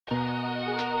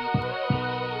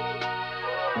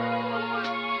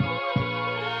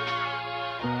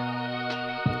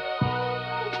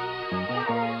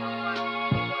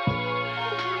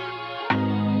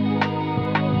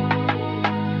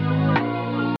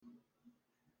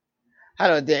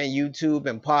Hello there, YouTube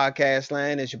and podcast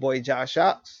land. It's your boy Josh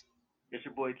Shocks. It's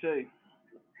your boy Tay.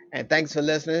 And thanks for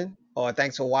listening or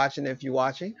thanks for watching if you're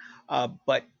watching.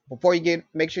 But before you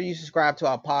make sure you subscribe to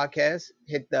our podcast,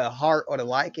 hit the heart or the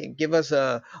like, and give us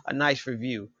a nice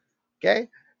review. Okay?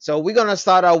 So we're going to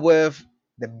start out with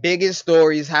the biggest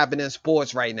stories happening in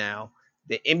sports right now.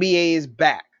 The NBA is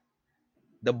back,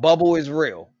 the bubble is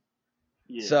real.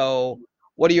 Yeah. So,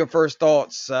 what are your first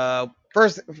thoughts?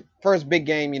 First big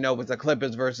game, was the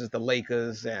Clippers versus the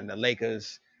Lakers, and the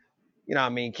Lakers,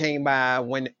 came by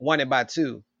won it by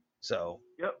two. So,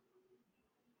 Yep.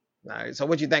 all right. So,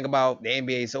 what you think about the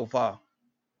NBA so far?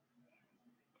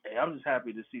 Hey, I'm just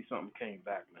happy to see something came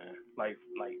back, man. Like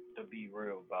to be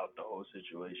real about the whole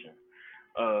situation.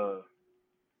 Uh,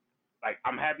 like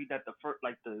I'm happy that the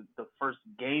first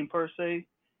game per se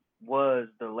was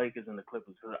the Lakers and the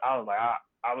Clippers because I was like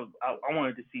I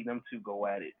wanted to see them two go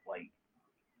at it like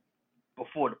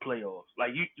before the playoffs.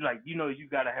 You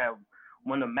gotta have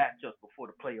one of the matchups before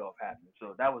the playoff happens.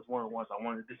 So that was one of the ones I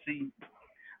wanted to see.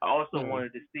 I also Mm,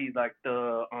 wanted to see like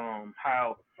the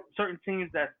how certain teams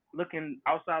that's looking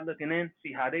outside looking in,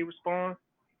 see how they respond.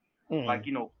 Like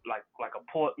mm, like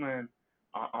a Portland,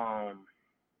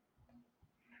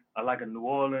 like a New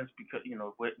Orleans because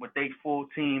with their full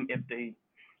team, if they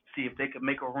see if they could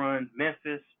make a run,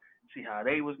 Memphis, see how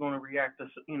they was going to react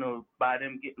to by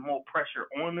them getting more pressure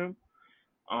on them.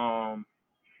 Um,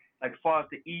 like as far as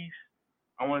the East,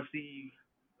 I want to see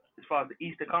as far as the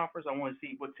Eastern Conference, I want to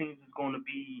see what teams is going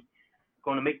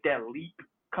to make that leap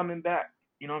coming back.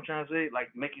 You know what I'm trying to say? Like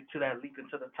make it to that leap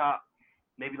into the top,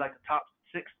 maybe like the top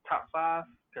six, top five,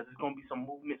 because there's going to be some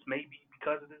movements maybe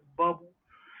because of this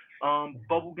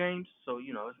bubble games. So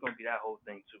it's going to be that whole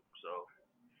thing too. So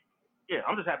yeah,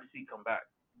 I'm just happy to see it come back.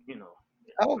 You know,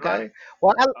 a lot of okay.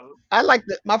 Well, uh, I liked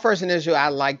it. My first initial, I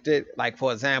liked it. Like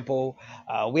for example,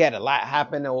 we had a lot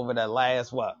happen over the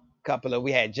last couple of.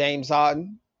 We had James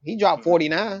Harden. He dropped mhm.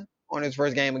 49 on his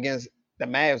first game against the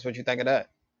Mavs. What you think of that?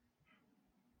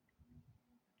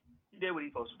 He did what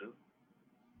he's supposed to do.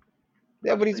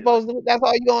 That's I'll what just he's say it like supposed to do. That's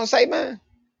all you gonna say, man.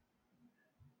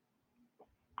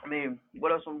 I mean,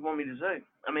 what else do you want me to say?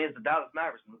 I mean, it's the Dallas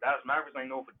Mavericks. The Dallas Mavericks ain't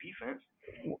known for defense.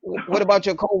 What about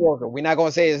your coworker? We're not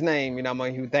gonna say his name.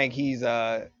 You think he's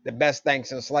the best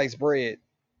thanks in sliced bread,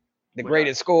 the which I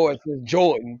greatest scorer since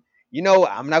Jordan. We're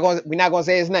not gonna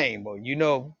say his name, but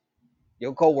your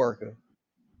coworker,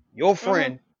 your mm-hmm.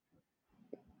 friend,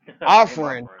 our Ain't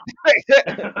my friend, friend.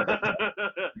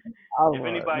 our If friend,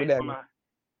 anybody whatever. on our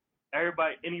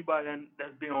anybody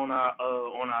that's been on our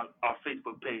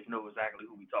Facebook page know exactly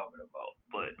who we talking about.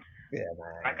 But Yeah,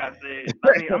 like I man. said,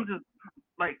 I mean, I'm just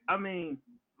like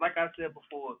I said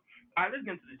before. All right, let's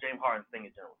get into the James Harden thing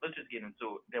in general. Let's just get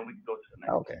into it. Then we can go to the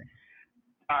next thing. Okay.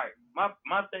 All right,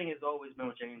 my thing has always been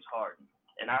with James Harden,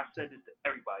 and I've said this to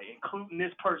everybody, including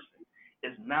this person.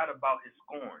 It's not about his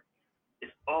scoring.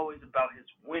 It's always about his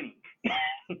winning.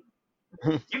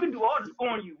 You can do all the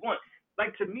scoring you want.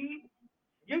 Like to me,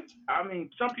 I mean,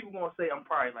 some people gonna say I'm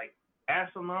probably like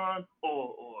asinine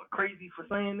or crazy for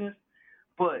saying this,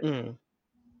 but Mm.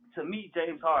 to me,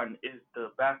 James Harden is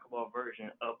the basketball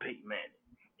version of Peyton Manning.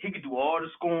 He could do all the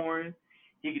scoring.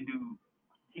 He could do.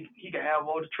 He could have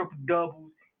all the triple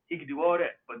doubles. He could do all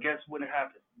that. But guess what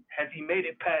happened? Has he made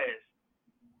it past?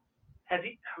 Has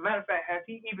he? Matter of fact, has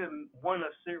he even won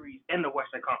a series in the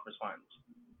Western Conference Finals?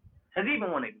 Has he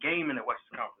even won a game in the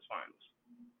Western Conference Finals?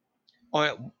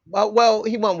 Well,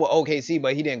 he went with OKC,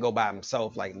 but he didn't go by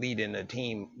himself, like leading the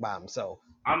team by himself.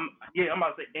 I'm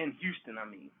about to say in Houston. I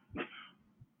mean,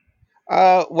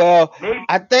 Well, maybe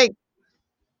I think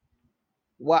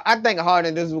I think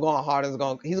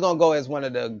he's gonna go as one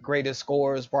of the greatest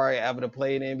scorers probably ever to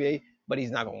play in the NBA, but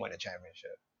he's not gonna win a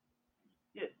championship.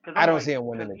 yeah, because I I'm don't like see him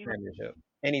winning because the championship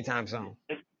anytime soon.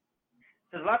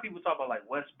 because a lot of people talk about like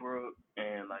Westbrook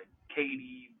and like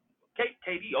KD.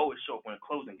 KD always show up when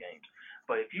closing games,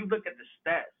 but if you look at the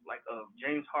stats like of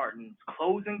James Harden's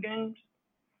closing games,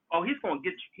 oh he's gonna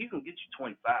get you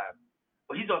 25,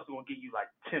 but he's also gonna give you like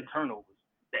 10 turnovers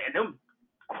and them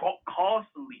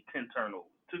costly 10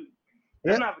 turnovers too.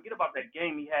 Let's Yeah. not forget about that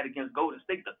game he had against Golden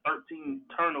State, the 13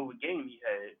 turnover game he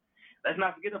had. Let's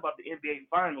not forget about the NBA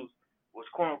Finals, was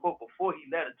quote unquote before he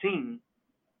led a team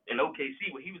in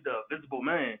OKC where he was the invisible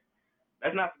man.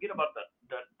 Let's not forget about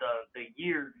the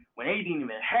year when they didn't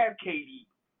even have KD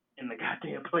in the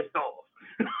goddamn playoffs.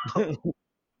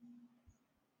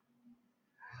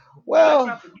 and let's Well,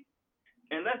 not forget.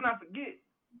 And let's not forget.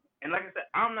 And like I said,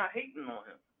 I'm not hating on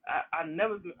him. I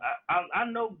never. I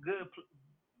know good.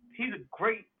 He's a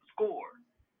great scorer,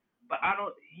 but I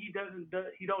don't. He doesn't.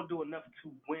 He don't do enough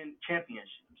to win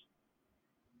championships.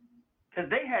 because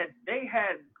they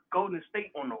had Golden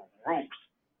State on the ropes,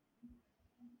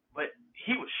 but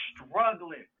he was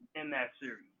struggling in that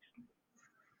series.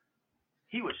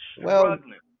 He was Well,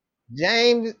 struggling.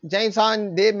 James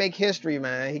Harden did make history,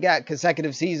 man. He got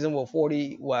consecutive season with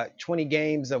 20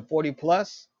 games of 40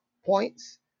 plus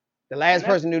points. The And last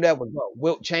that's person to do that was what,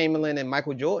 Wilt Chamberlain and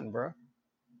Michael Jordan, bro.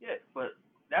 yeah, but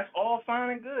that's all fine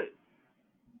and good.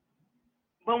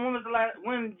 But when was the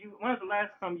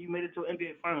last time you made it to an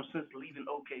NBA Finals since leaving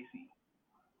OKC?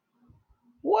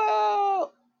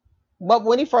 Well, but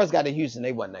when he first got to Houston,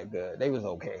 they wasn't that good. They was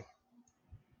okay.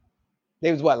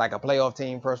 They was what, like a playoff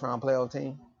team, first round playoff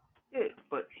team. Yeah,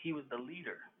 but he was the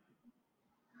leader.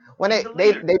 When He's they the they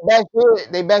leader.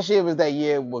 they best year was that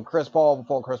year with Chris Paul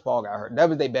before Chris Paul got hurt. That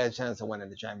was their best chance of winning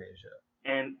the championship.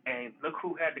 And look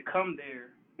who had to come there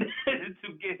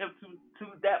to get him to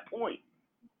that point.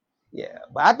 Yeah,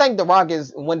 but I think the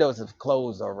Rockets windows have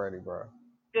closed already, bro.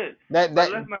 Yeah, That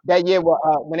but that let's not that year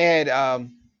when they had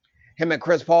him and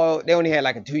Chris Paul, they only had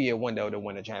like a 2 year window to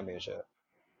win the championship.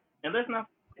 and let's not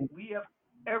we have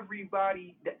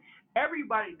everybody that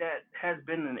has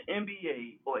been in the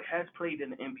NBA or has played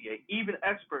in the NBA, even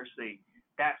experts say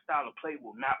that style of play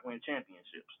will not win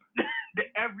championships.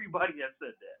 Everybody has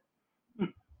said that.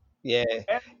 Yeah,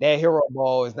 that hero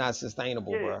ball is not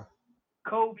sustainable, Yeah, bro.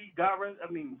 Kobe,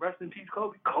 rest in peace,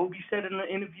 Kobe. Kobe said it in the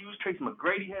interviews. Tracy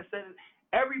McGrady has said it.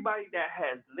 Everybody that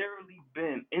has literally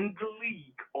been in the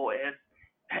league or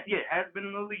has been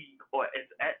in the league or is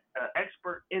an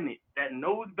expert in it that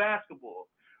knows basketball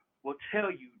will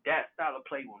tell you that style of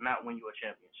play will not win you a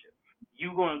championship.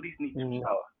 You're going to at least need two No,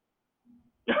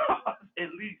 stars.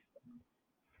 At least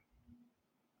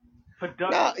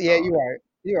no, productive yeah, stars.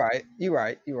 you're right.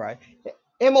 You're right.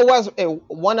 Emma West,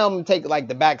 one of them take like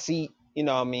the back seat. You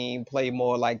know what I mean? Play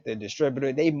more like the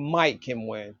distributor. They might can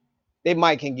win. They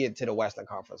might can get to the Western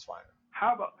Conference Final.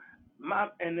 How about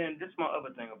and then this is my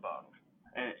other thing about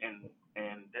him.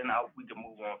 And then we can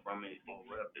move on from it or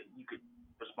whatever. You could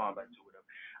respond back to whatever.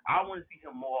 I want to see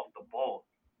him more off the ball.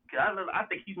 Cause I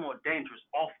think he's more dangerous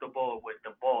off the ball with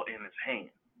the ball in his hand.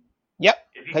 Yep,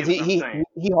 If you because get he what I'm he saying.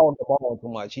 he holds the ball too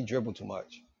much. He dribbled too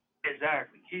much.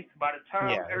 Exactly. He by the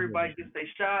Yeah. time everybody gets their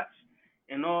shots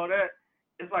and all that,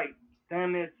 it's like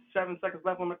damn near 7 seconds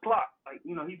left on the clock. Like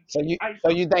So he you iced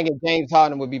so him. you thinking James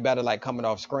Harden would be better like coming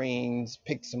off screens,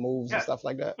 pick some moves and Yes. stuff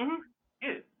like that?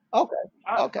 Yeah. Okay,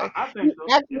 I, I okay. I think He so.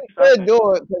 At actually least I could think so.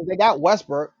 do it because they got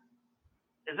Westbrook.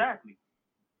 Exactly.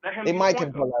 Let him They be the might point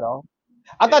can guard. pull that off.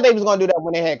 I Yeah. thought they was gonna do that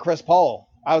when they had Chris Paul.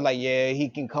 I was like, yeah, he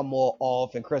can come more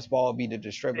off, and Chris Paul be the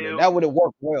distributor. Hell That would have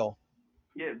worked well.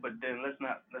 yeah, but then let's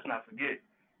not forget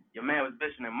your man was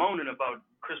bitching and moaning about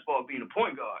Chris Paul being a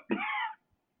point guard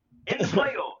in the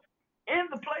playoffs. In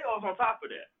the playoffs on top of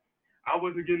that. I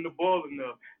wasn't getting the ball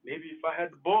enough. Maybe if I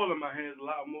had the ball in my hands a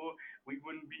lot more, we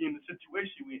wouldn't be in the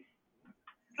situation we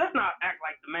let's not act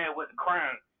like the man wasn't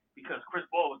crying because Chris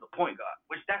Paul was the point guard,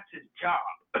 which that's his job.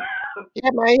 Yeah,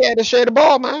 man, he had to share the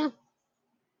ball, man.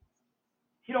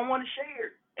 He don't want to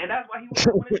share. And that's why he will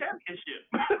not win a championship.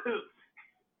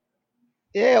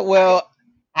 Yeah, I hate well,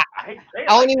 I, I hate to say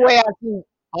it like only that. way I see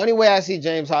only way I see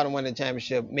James Harden win the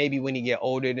championship maybe when he get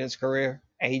older in his career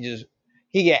and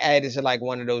he get added to like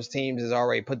one of those teams that's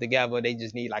already put together. They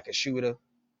just need like a shooter,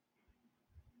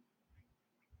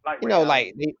 Like you Ray know, Allen.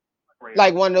 like they, Ray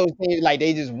like Allen. one of those teams like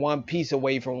they just one piece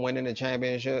away from winning the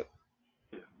championship.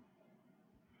 Yeah.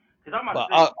 Because I'm about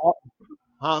to But say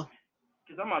huh?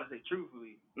 because I'm about to say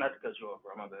truthfully, not to cut you off,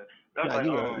 bro, my bad. That's No, like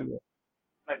you good. You good.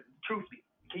 like truthfully,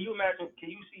 can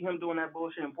you see him doing that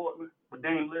bullshit in Portland with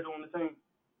Dame Little on the team?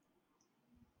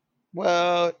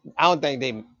 Well, I don't think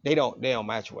they don't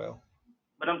match well.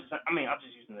 But I'm just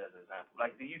using that as an example.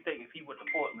 Like, do you think if he went to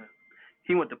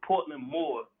Portland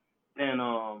more than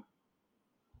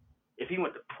if he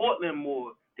went to Portland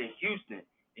more than Houston,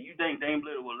 do you think Dame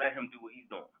Little will let him do what he's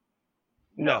doing?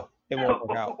 No. No, it won't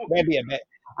work out. That'd be a bad.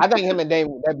 I think him and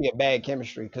Dame that'd be a bad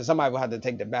chemistry because somebody will have to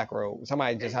take the back road.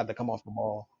 Somebody just have to come off the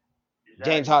ball.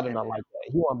 James Exactly. Harden don't like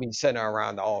that. He want to be centered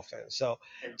around the offense. So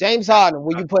James That's Harden,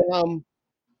 would you put him?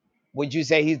 Would you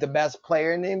say he's the best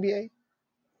player in the NBA?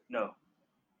 no.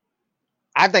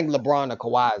 I think LeBron or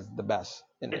Kawhi is the best.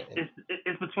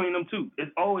 It's between them two.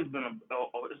 It's always been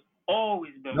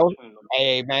No, between them.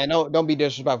 hey man, don't be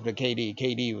disrespectful to KD.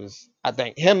 KD was, I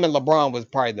think, him and LeBron was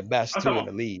probably the best I'm two talking in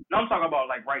about the league. no, I'm talking about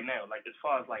like right now, like as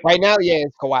far as Right now, yeah,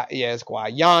 it's Kawhi. Yeah, it's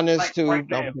Kawhi. Giannis like right too.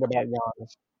 Don't now, forget about yeah,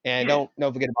 Giannis. And yeah.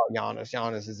 don't forget about Giannis.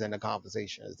 Giannis is in the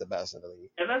conversation as the best in the league.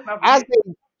 And let's not I forget,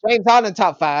 say James Harden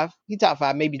top five. He top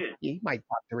five, maybe yeah, yeah, he might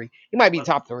top three. He might be but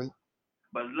top three.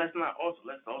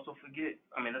 let's also forget.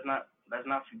 I mean, let's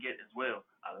not forget as well.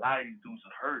 A lot of these dudes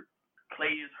are hurt.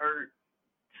 Clay is hurt.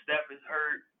 Steph is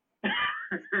hurt.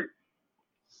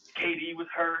 KD was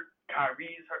hurt.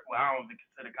 Kyrie is hurt. Well, I don't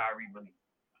consider Kyrie really.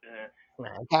 Uh,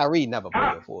 Man, Kyrie never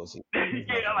play a full season. He's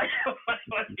yeah, never, like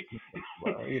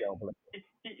bro. He don't play.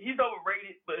 he's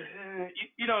overrated, but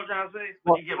you know what I'm trying to say.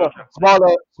 But Well, you get what well, I'm trying to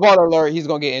say. spoiler alert, he's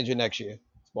gonna get injured next year.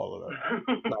 Spoiler alert.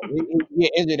 Like he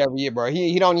get injured every year, bro.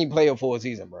 He don't even play a full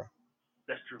season, bro.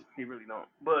 That's true. He really don't.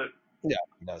 But Yeah,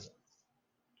 he doesn't.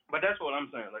 that's what I'm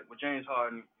saying. Like with James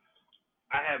Harden,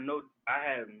 I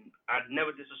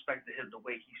never disrespected him the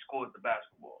way he scored the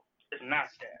basketball. It's not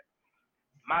that.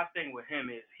 My thing with him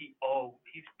is he's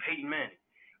Peyton Manning.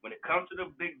 When it comes to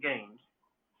the big games,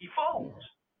 he folds.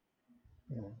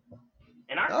 Mm.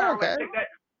 And I Oh, kind of like okay. take that.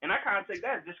 And I kind of take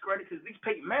that as discredit because at least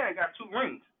Peyton Manning got 2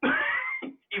 rings.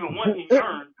 Even one he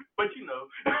earned, but you know,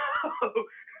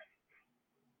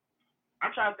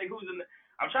 I'm trying to think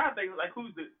I'm trying to think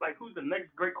who's the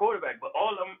next great quarterback, but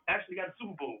all of them actually got a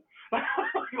Super Bowl.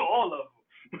 All of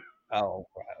them. Oh,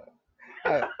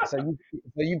 so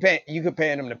you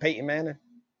comparing him to Peyton Manning?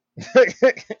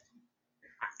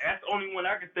 That's the only one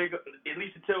I can think of, at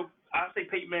least until I say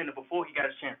Peyton Manning before he got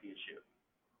his championship.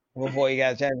 Before he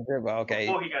got a championship, okay.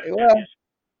 Before he got his Well, championship.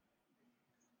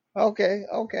 okay,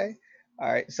 okay.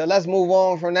 All right. So let's move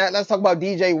on from that. Let's talk about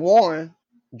DJ Warren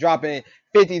dropping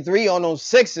 53 on those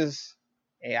sixes.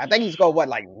 And I think he scored what,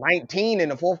 like 19 in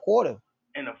the fourth quarter.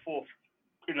 In the fourth,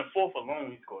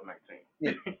 alone, he scored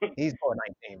Yeah, 19. he scored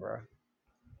 19, bro.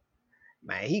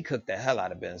 Man, he cooked the hell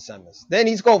out of Ben Simmons. Then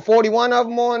he scored 41 of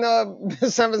them on Ben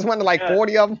Simmons went to like Yes,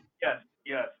 40 of them.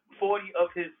 yes. 40 of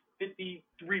his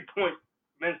 53 points,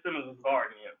 Ben Simmons was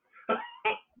guarding him.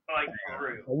 Like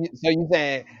for real.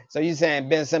 So you saying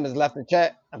Ben Simmons left the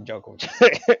chat? I'm joking with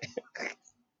you.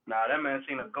 Nah, that man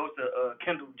seen a ghost of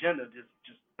Kendall Jenner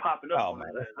just popping up Oh on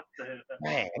his ass.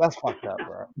 man, that's fucked up,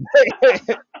 bro.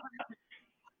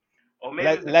 Or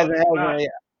maybe it's the ghost Legend of has Tinashe.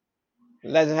 it.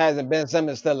 Legend has it. Ben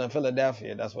Simmons still in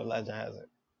Philadelphia. That's what legend has it.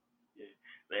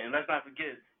 Yeah. And let's not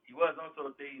forget, he was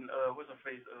also dating what's her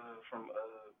face from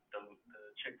the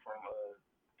chick from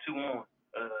 2 on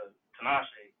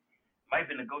Tinashe. Might have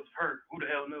been the ghost of her. Who the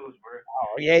hell knows, bro?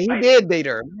 Oh yeah, he Might did date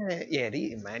her. Man, yeah,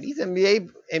 these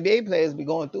NBA players be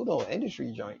going through those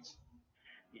industry joints.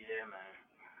 Yeah, man.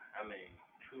 I mean,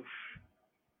 oof.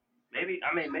 Maybe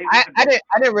I, it's a I ghost. didn't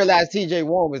I didn't realize T.J.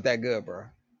 Warren was that good, bro.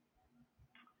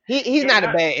 He's Yeah, not a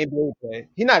not bad NBA player.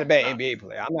 He's not a bad nah, NBA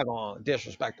player. I'm not gonna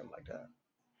disrespect him like that.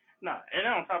 nah. And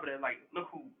then on top of that, like, look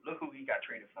who he got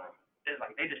traded from. It's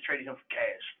like they just traded him for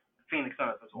cash. Phoenix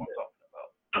Suns is what I'm talking about.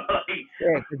 like,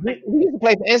 Yeah, 'cause he, like, he used to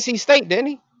play for NC State, didn't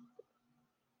he?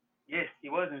 yeah, he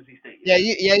was in NC State. Yeah,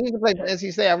 Yeah, he used to play for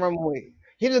NC State. I remember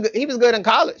he was good in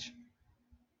college.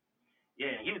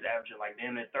 yeah. He was averaging like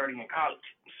damn near 30 in college.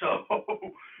 So,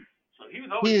 so he was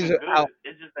always He's been good.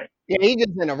 It's just like, Yeah, he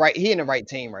in the right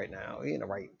team right now. He in the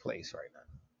right place right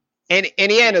now. And yeah.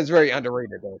 Indiana's very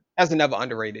underrated though. That's another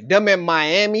underrated. Them in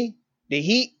Miami, the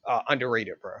Heat are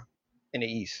underrated, bro. In the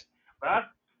East. But I,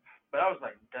 but I was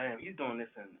like, damn, he's doing this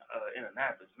in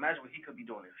Indianapolis. Imagine what he could be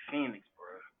doing in Phoenix, bro.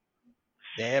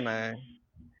 Yeah, man.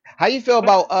 How you feel But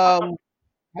about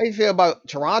how you feel about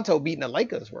Toronto beating the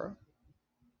Lakers, bro?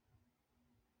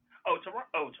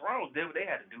 Toronto did what they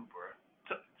had to do,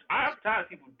 bro. I'm tired of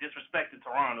people disrespecting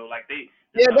Toronto like they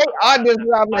Yeah, they something are surprised just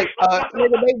them. like Like,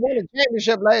 nigga, they won a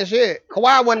championship last year.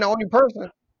 Kawhi wasn't the only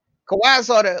person. Kawhi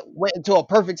sort of went into a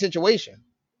perfect situation.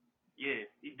 yeah,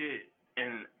 he did,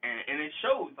 and it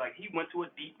shows. Like he went to a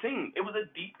deep team. It was a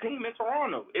deep team in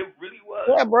Toronto. It really was.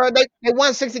 Yeah, bro. They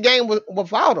won 60 games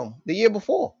without him the year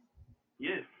before.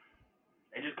 Yeah,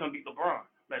 they just couldn't beat LeBron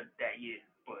that year.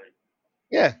 But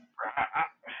Yeah.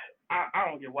 I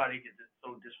don't get why they get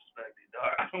so disrespected.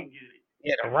 Dog. I don't get it.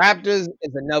 Yeah, the I really don't. Raptors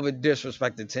is another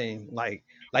disrespected team. Like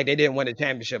they didn't win the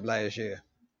championship last year.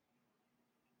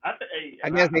 Hey, I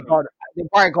and guess I mean, they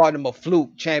probably called them a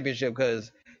fluke championship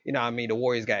because what I mean the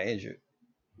Warriors got injured.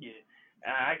 yeah,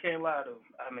 and I can't lie though.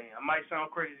 I mean, I might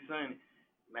sound crazy saying it,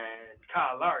 man.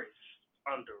 Kyle Lowry is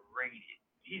underrated.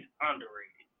 He's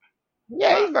underrated.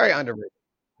 Yeah, My he's very opinion. underrated.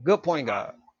 Good point My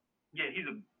guard. Yeah, he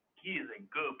is a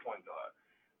good point guard.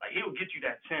 Like he'll get you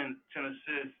that 10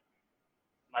 assists,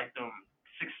 like them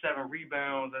 6 7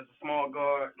 rebounds as a small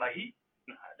guard. Like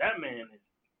that man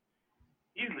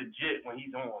he's legit when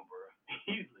he's on, bro.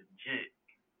 He's legit.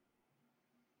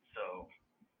 So,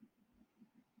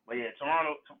 but yeah,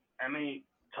 Toronto. I mean,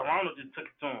 Toronto just took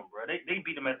it to him, bro. They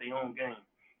beat him at their own game,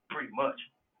 pretty much.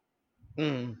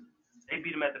 Mm. They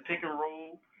beat him at the pick and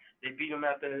roll. They beat him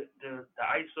at the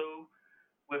ISO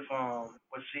with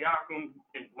Siakam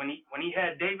when he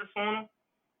had Davis on him.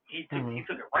 He Mm.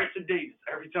 took it right to Davis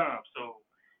every time. So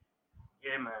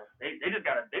Yeah, man. They just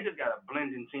got a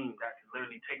blending team that can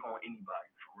literally take on anybody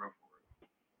for real.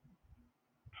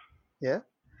 Yeah.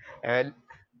 And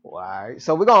all right.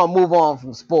 So we're gonna move on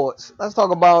from sports. Let's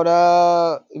talk about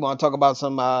you wanna talk about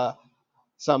some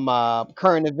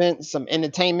current events, some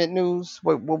entertainment news.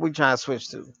 What we trying to switch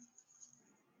to?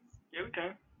 Yeah, we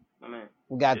can. I mean,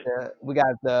 shit. We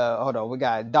got the hold on, we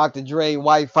got Dr. Dre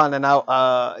wife finding out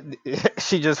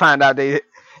she just found out they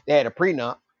had a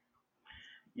prenup.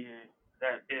 Yeah,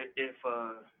 that if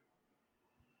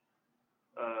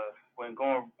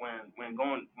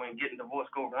when getting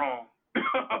divorced go wrong,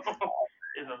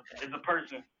 is a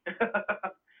person.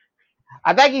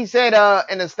 I think he said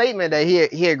in a statement that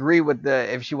he agreed with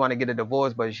the if she want to get a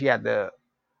divorce, but she had to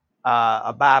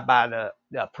abide by the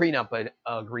prenup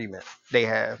agreement they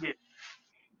have. Yeah,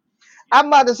 I'm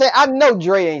about to say I know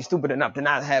Dre ain't stupid enough to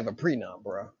not have a prenup,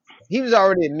 bro. He was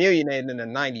already a millionaire in the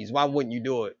 '90s. Why wouldn't you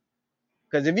do it?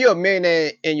 Because if you're a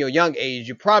millionaire in your young age,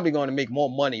 you're probably going to make more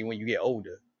money when you get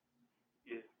older.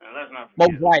 yeah. And let's not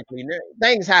Most forget. likely,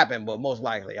 things happen, but most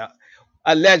likely,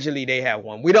 allegedly they have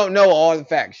one. We don't know all the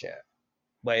facts yet.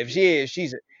 But if Yeah, if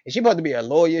she's supposed to be a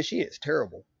lawyer, she is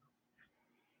terrible.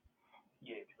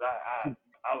 yeah. Cause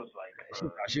I was like, She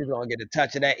thought she was gonna get a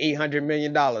touch of that $800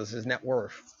 million his net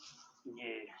worth.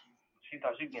 yeah. She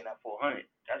thought she was getting that 400.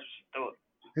 That's what she thought.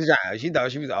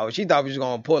 She thought she was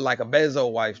gonna pull like a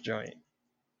Bezos wife joint,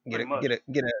 Pretty much.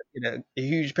 get a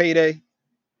huge payday.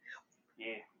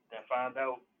 Yeah. Then find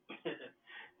out.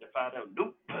 Then find out.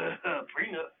 Nope.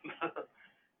 Prenup.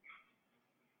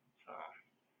 So,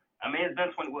 I mean, it's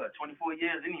been 24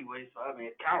 years anyway. So I mean,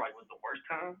 it kind of like was the worst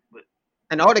time, but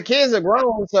And all the kids are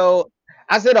grown, so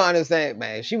I still don't understand,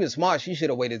 man. If she was smart, she should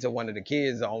have waited till one of the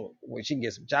kids on when she can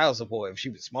get some child support if she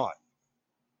was smart.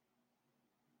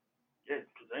 yeah,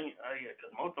 cause ain't yeah,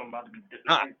 cause most of them about to be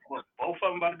Uh, well, both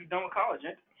of them about to be done with college,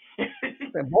 ain't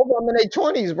they? Both of them in their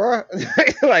 20s, bro.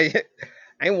 Like,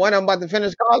 ain't one of them about to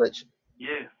finish college?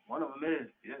 Yeah, one of them is.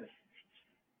 Yeah.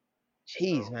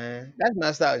 Jeez, So man, that's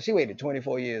messed up. She waited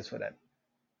 24 years for that.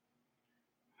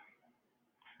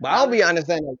 But now I'll let's be just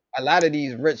understanding a lot of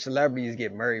these rich celebrities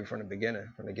get married from the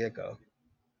beginning, from the get go.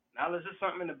 now let's just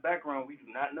something in the background we do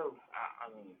not know. I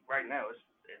mean, right now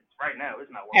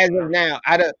it's not As working of out. now,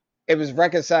 it was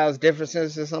reconciled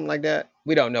differences or something like that.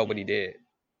 We don't know what he did.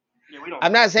 Yeah, we don't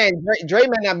I'm know. not saying Dre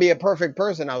may not be a perfect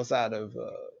person outside of,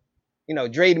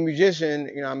 Dre the musician.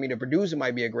 I mean, the producer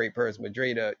might be a great person, but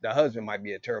Dre the husband might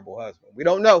be a terrible husband. We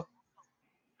don't know.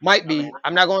 Might I mean, be.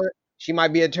 I'm not going. to She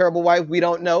might be a terrible wife. We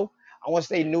don't know. I want to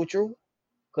stay yeah, neutral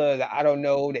because I don't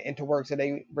know the interworks of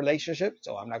their relationship,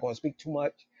 so I'm not going to speak too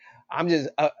much. I'm just.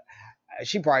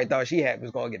 She probably thought she had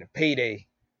was going to get a payday.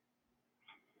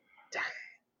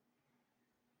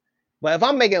 But if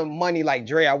I'm making money like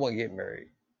Dre, I wouldn't get married.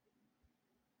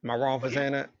 Am I wrong for but he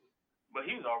saying that? but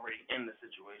he was already in the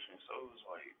situation, so it was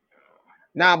like,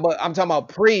 Nah, but I'm talking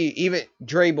about even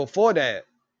Dre before that.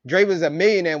 Dre was a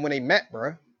millionaire when they met,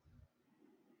 bro.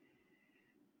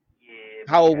 yeah,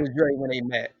 but How he old had, was Dre when they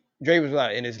met? Dre was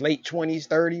like in his late 20s,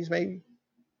 30s, maybe.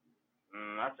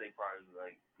 I'd say probably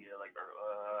like yeah, like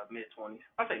mid 20s.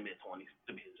 I'd say mid 20s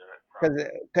to be exact, Cause, probably.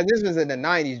 Cause this was in the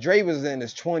 '90s. Dre was in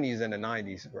his 20s in the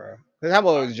 '90s, bro. Cause how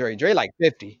old was Dre? Dre like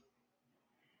 50.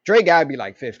 Dre gotta be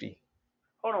like 50.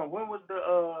 Hold on, when was the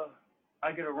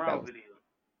I Get That Around was, video?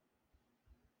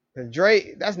 Cause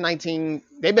Dre, that's 19.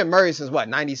 They've been married since what?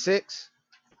 '96.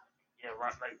 Yeah,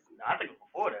 right. Like I think it was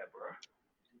before that, bro.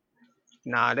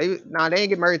 Nah, they ain't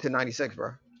get married to '96,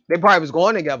 bro. They probably was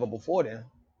going together before then.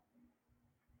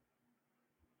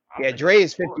 I'm Yeah, thinking it Dre was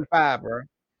is before that. 55, bro.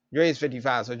 Dre is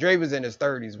 55. So Dre was in his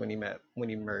 30s when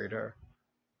he married her.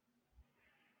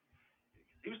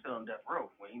 He was still on death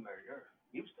row when he married her.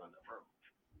 He was still on death row.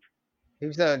 He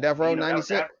was still in Death But, Row that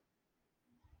 '96.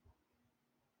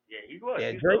 yeah, he was. Yeah,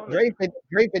 He was still on there.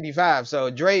 Dre 55. So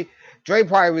Dre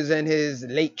probably was in his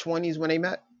late 20s when they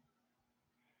met.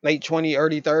 Late 20,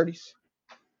 early 30s.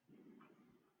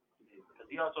 Yeah, because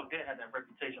he also did have that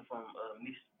reputation from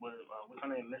what's her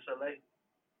name, Miss LA,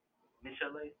 Miss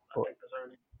LA, I think that's her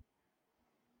name.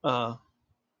 Uh,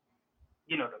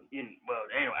 Well,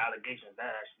 there ain't no allegations.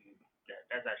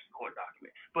 That's actually court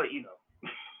document. But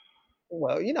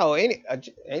well,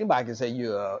 anybody can say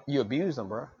you abused him,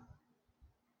 bro.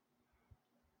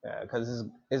 Yeah, because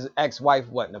his ex-wife,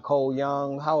 what, Nicole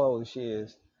Young, how old she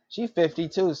is? She's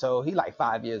 52, so he like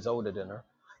 5 years older than her.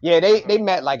 Yeah, they hmm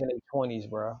met like in their 20s,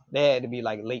 bro. They had to be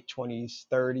like late 20s,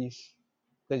 30s.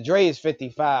 Because Dre is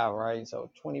 55, right?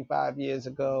 So 25 years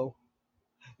ago.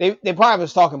 They probably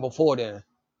was talking before then.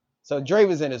 So Dre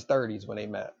was in his 30s when they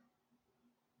met.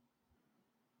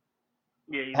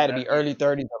 yeah, either Had to that, be yeah, early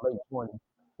 30s or late 20s.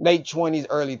 late 20s,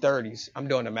 early 30s. I'm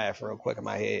doing the math real quick in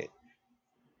my head.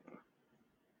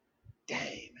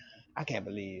 Dang, I can't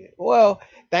believe it. Well,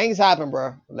 things happen,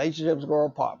 bro. Relationships grow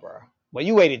apart, bro. But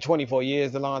you waited 24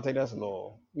 years, Delonte. That's a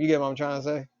little. You get what I'm trying to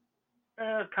say?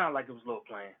 It's kind of like it was low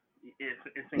playing. It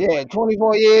seemed Yeah, like it.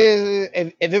 24 years.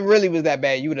 If it really was that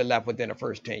bad, you would have left within the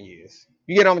first 10 years.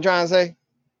 You get what I'm trying to say?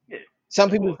 Yeah, Some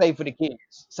of people course. stay for the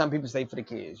kids. Some people stay for the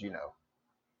kids, you know.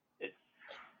 Yeah.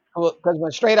 Because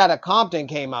when Straight Outta Compton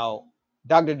came out,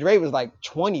 Dr. Dre was like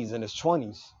 20s in his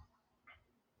 20s.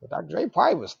 But Dr. Dre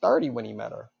probably was 30 when he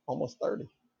met her, almost 30.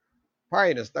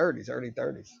 Probably in his 30s, early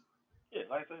 30s. Yeah,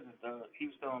 like I said, he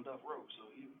was still on Death Row, so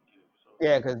so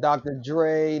Yeah, because Dr.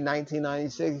 Dre,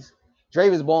 1996, Dre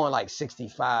was born like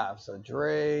 65. So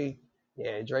Dre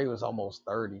was almost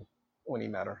 30 when he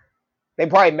met her. They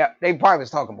probably was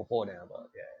talking before then, but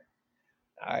yeah.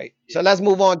 All right. So yeah, let's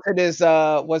move on to this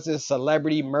what's this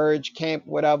celebrity merge camp,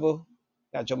 whatever.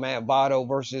 Got your man Vado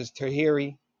versus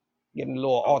Tahiri getting a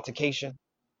little oh altercation.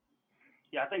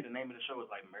 yeah, I think the name of the show is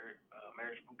like Marriage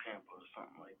Boot Camp or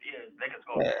something like that. Yeah, they could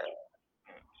call it Yeah, Marriage Boot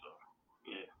Camp. So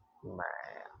yeah, man.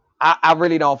 I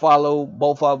really don't follow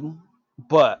both of them,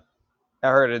 but I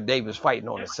heard that they was fighting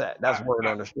on the yeah. set. All That's right, word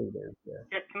all on right. the street is. Yeah,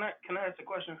 Yeah, can I ask a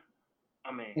question?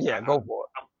 I mean, yeah, go for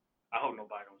I hope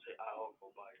nobody don't say I hope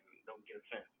nobody don't get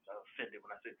offended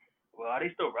when I say, well, are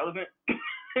they still relevant?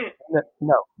 it.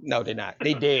 No, they're not.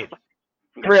 They did.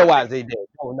 Career wise, they did.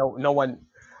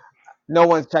 No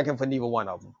one's checking for neither one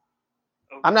of them.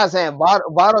 I'm Okay, not saying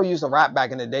Vado used to rap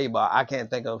back in the day, but I can't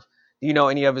think of. Do you know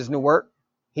any of his new work?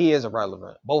 He is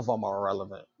irrelevant. Both of them are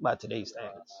irrelevant by today's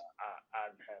standards. I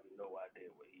have no idea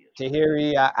what he is right now.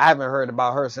 Tahiri, I haven't heard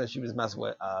about her since she was messing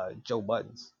with Joe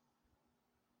Buttons.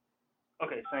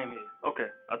 Okay, same here. Okay,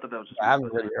 I thought that was just I me, haven't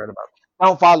but really same. heard about her. I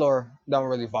don't follow her. Don't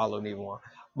really follow neither one.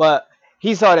 But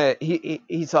he saw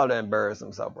to embarrass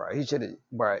himself, bro. He should have,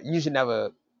 bro. You should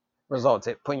never resort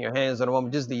to putting your hands on a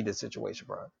woman. Just leave the situation,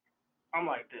 bro. I'm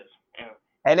like this, and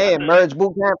And I then said this merge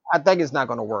boot camp. I think it's not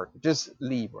gonna work. Just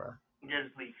leave, bro.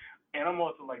 just leave, and I'm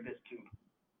also like this too.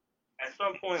 At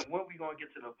some point, when we gonna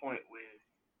get to the point where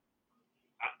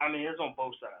I mean, it's on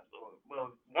both sides.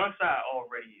 Well, one side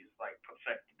already is like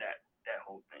perfected that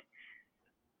whole thing.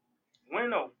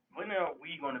 When are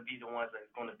we gonna be the ones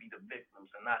that's gonna be the victims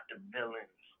and not the villains?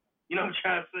 You know what I'm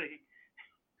trying to say?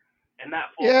 And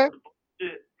not fall Yeah. for the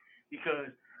bullshit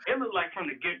because it looked like from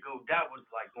the get go that was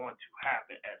like going to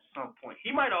happen at some point.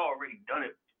 He might have already done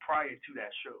it prior to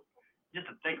that show, just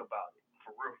to think about it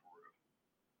for real, for real.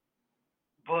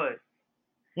 But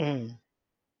Mm.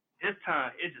 this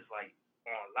time it's just like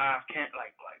on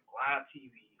like live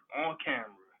TV on camera.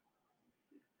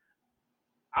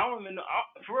 I don't even know.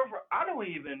 For real, I don't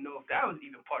even know if that was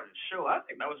even part of the show. I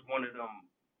think that was one of them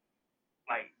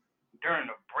like during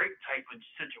the break type of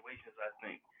situations. I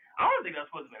think. I don't think that's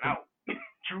supposed to have been out.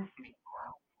 Truthfully,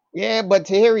 Yeah, but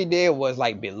Tahiri did was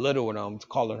like belittling him,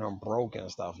 calling him broke and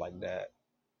stuff like that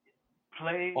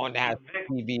play on the national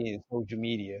victim. TV and social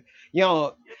media. You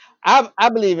know, I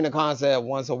believe in the concept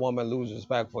once a woman loses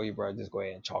respect for you, bro, just go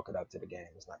ahead and chalk it up to the game.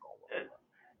 It's not gonna Yeah.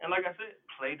 And like I said,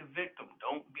 play the victim.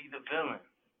 Don't be the villain.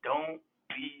 Don't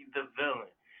be the villain.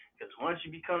 Because once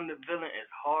you become the villain,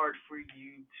 it's hard for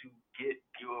you to get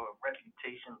your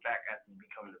reputation back after you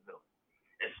become the villain.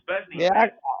 Especially Yeah, in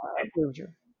that, I agree with you.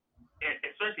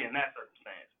 especially in that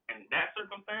circumstance. In that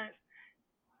circumstance,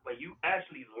 where you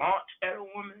actually launch at a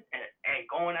woman and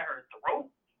going at her throat,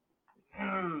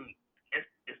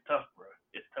 it's tough, bro.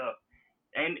 It's tough.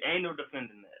 Ain't no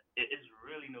defending that. It's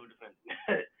really no defending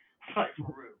that. Like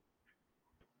for real.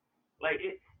 Like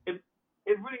it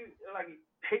really like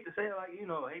hate to say it like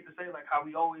hate to say it like how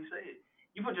we always say it.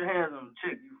 You put your hands on the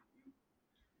chick,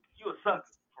 you a sucker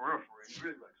for real, for real. You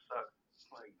really like a sucker.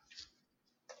 Like,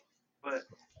 but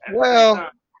at the same Well,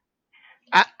 time,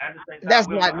 I, at the same time, that's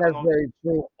we don't know not how long. necessarily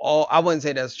true. All I wouldn't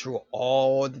say that's true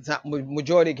all the time.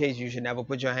 Majority of the cases, you should never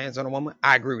put your hands on a woman.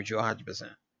 I agree with you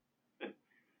 100%.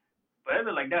 But I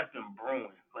feel like that's been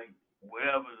brewing. Like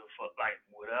whatever the fuck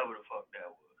that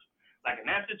was. Like in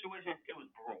that situation, it was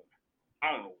brewing.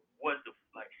 I don't know what the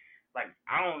like.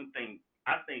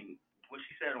 I think what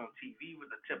she said on TV was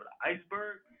the tip of the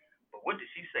iceberg. But what did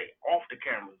she say off the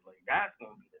cameras? Like that's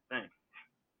gonna be the thing.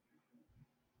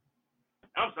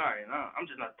 I'm sorry, and I'm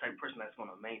just not the type of person that's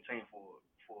gonna maintain for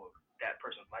that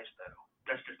person's lifestyle.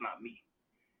 That's just not me.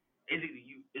 It's either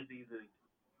you. It's either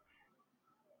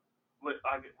what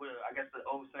I guess the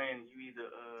old saying, you either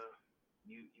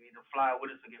fly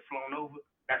with us or get flown over.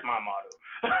 That's my motto.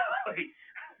 like,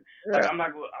 like Yeah. I'm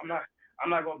not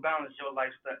gonna balance your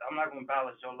lifestyle. I'm not gonna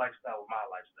balance your lifestyle with my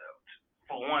lifestyle.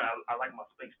 For one, I like my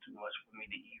space too much for me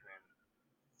to even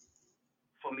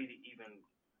for me to even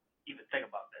think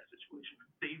about that situation.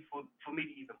 For me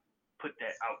to even put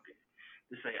that out there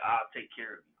to say I'll take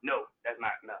care of you. No, that's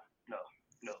not enough. No,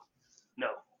 no,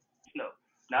 no, no.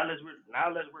 Now let's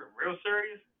we're real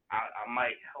serious. I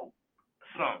might help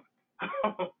some.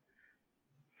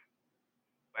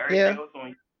 Everything Yeah, else on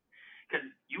you because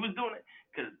you was doing it.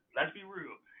 Because let's be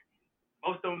real,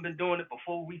 most of them been doing it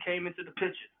before we came into the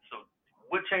picture. So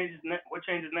what changes? What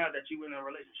changes now that you in a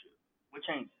relationship? What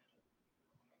changes?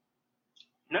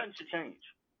 Nothing should change,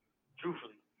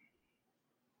 truthfully.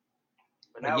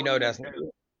 But but now you we know in this that's not. era.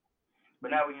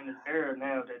 But now we in this era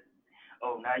now that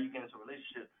now you get into a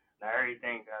relationship. Now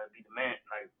everything gotta be the man.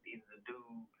 Like either the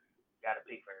dude gotta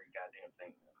pay for every goddamn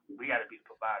thing. We gotta be the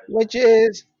providers Which now.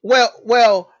 is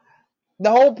well,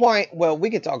 the whole point. Well, we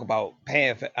could talk about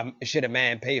paying for should a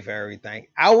man pay for everything.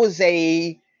 I would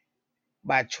say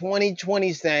by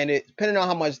 2020 standard, depending on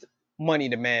how much money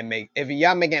the man make. If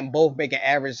y'all making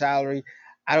average salary,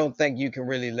 I don't think you can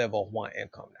really live off one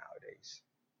income nowadays.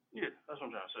 Yeah, that's what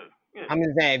I'm trying to say. Yeah, I'm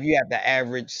just saying if you have the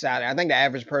average salary, I think the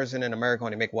average person in America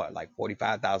only make what, like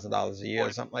 $45,000 a year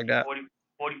or 40, something like that. 40,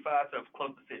 45 to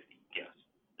close to 50. Yes,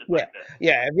 just Yeah, like that.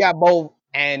 yeah. If y'all both,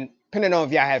 and depending on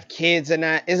if y'all have kids or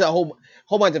not, it's a whole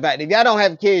bunch of factors. If y'all don't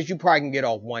have kids, you probably can get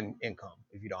off one income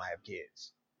if you don't have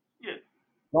kids. Yeah,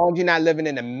 As long as you're not living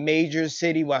in a major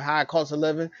city with high cost of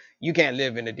living, you can't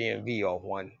live in the DMV off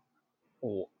one.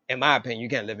 Or, in my opinion, you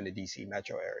can't live in the DC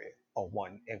metro area off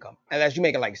one income unless you're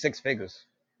making like six figures.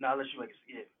 not unless you make it.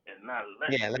 Yeah, and not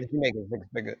unless Yeah, you unless make you it. make it six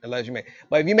figures, unless you make.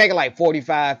 But if you make it like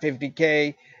 45,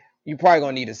 50K, you probably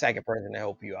gonna Mm-hmm. need a second person to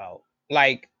help you out.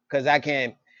 Like, cause I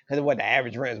can't, cause what the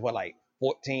average rent is what, like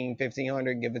 14,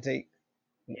 1500, give or take.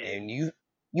 Yeah, And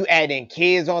you add in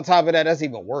kids on top of that, that's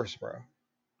even worse, bro.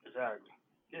 exactly.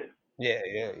 Yeah,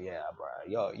 Yeah,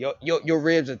 bro. Your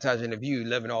ribs are touching if you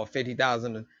living off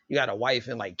 50,000. You got a wife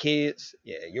and like kids.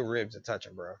 Yeah, your ribs are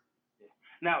touching, bro. yeah.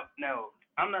 Now,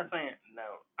 I'm not saying.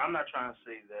 Now, I'm not trying to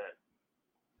say that.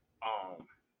 Um,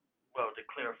 well, to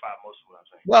clarify most of what I'm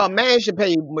saying. Well, a man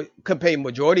could pay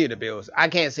majority of the bills. I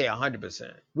can't say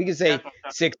 100%. We can That's say what I'm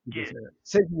trying. sixty Yeah, percent,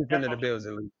 60% that's of what the I'm trying. bills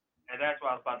at least. And that's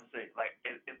what I was about to say. Like,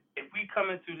 if we come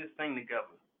into this thing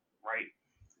together, right?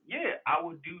 Yeah, I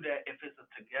would do that if it's a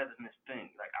togetherness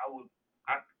thing. Like, I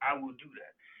would do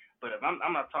that. But if I'm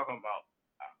not talking about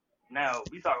now,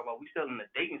 we still in the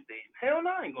dating stage. Hell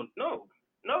no, I ain't gonna no,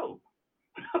 no.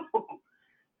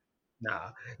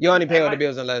 Nah, you only pay That all the might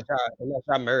bills unless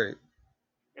y'all married.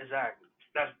 exactly.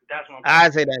 That's what I'm trying I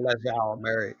to say say. that unless y'all are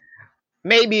married.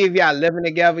 Maybe if y'all living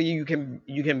together, you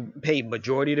can pay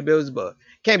majority of the bills, but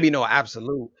can't be no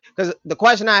absolute. Because the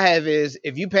question I have is,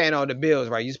 if you paying all the bills,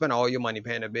 right? You spend all your money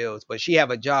paying the bills, but she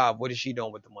have a job. What is she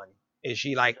doing with the money? Is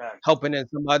she like Exactly. helping in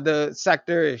some other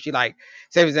sector? Is she like,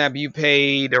 say for example, you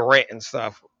pay the rent and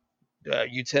stuff,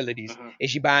 utilities? Hmm.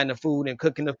 Is she buying the food and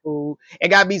cooking the food? It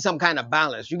got to be some kind of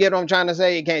balance. You get what I'm trying to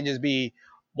say? It can't just be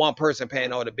one person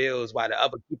paying Hmm. all the bills while the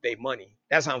other keep their money.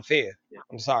 That's unfair. Yeah,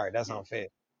 I'm sorry, that's yeah. unfair.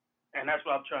 And that's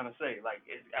what I'm trying to say. Like,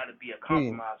 it's got to be a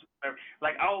Yeah. compromise.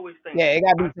 Like, I always think Yeah, this. it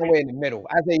gotta be I think somewhere in the middle.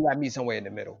 I say you gotta be somewhere in the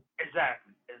middle.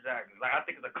 exactly, exactly. Like, I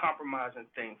think it's a compromising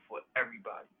thing for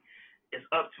everybody. It's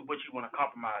up to what you want to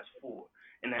compromise for.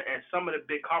 And some of the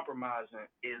big compromising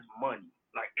is money.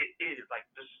 Like it is. Like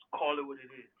just call it what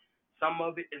it is. Some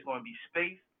of it is going to be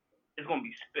space. It's going to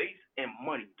be space and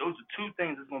money. Those are two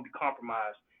things that's going to be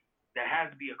compromised. That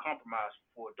has to be a compromise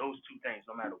for those two things,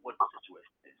 no matter what the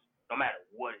situation is, no matter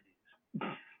what it is.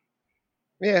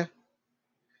 Yeah.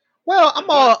 Well, I'm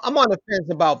Because one, all I'm on the fence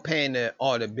about paying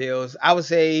all the bills. I would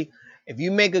say if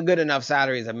you make a good enough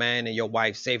salary as a man and your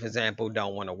wife, say for example,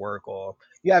 don't want to work, or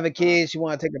you have a kid, she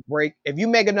want to take a break. If you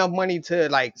make enough money to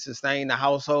like sustain the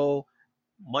household,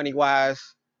 money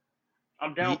wise,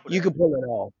 I'm you, down for you that. could pull it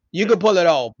off. You Yeah, could pull it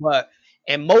off, but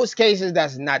in most cases,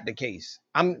 that's not the case.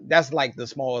 That's like the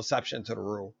small exception to the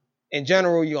rule. In yeah.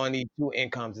 general, you only need two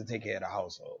incomes to take care of the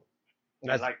household.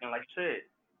 That's And like you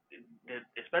said,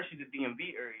 especially the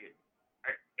DMV area,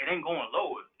 it ain't going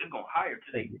lower. It's going higher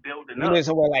because they building You live up.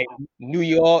 somewhere like So New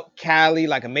York, Cali,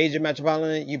 like a major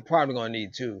metropolitan, you're probably gonna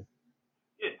need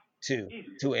yeah, two,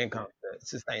 easy. two Yeah, incomes to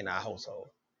sustain our household.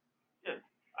 yeah.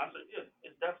 I said yeah,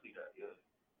 it's definitely that. Yeah,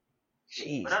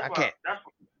 but Jeez, that's I why can't.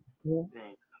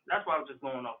 thing. That's why I was just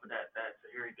going off of that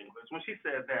Sahari thing. Because when she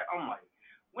said that, I'm like,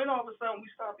 when all of a sudden we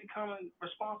start becoming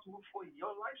responsible for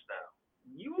your lifestyle?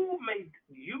 You made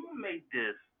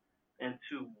this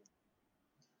into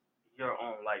your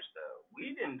own lifestyle.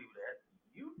 We didn't do that.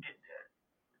 You did that.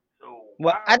 So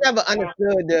Well, why I are we never responsible?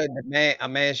 understood the man a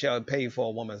man shall pay for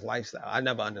a woman's lifestyle. I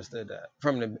never understood that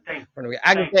from the Thank, from the.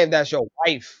 I can thank say you. if that's your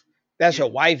wife, that's Yeah,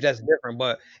 your wife, that's different.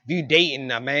 But if you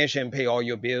dating, a man shouldn't pay all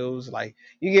your bills. Like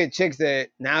you get chicks that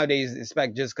nowadays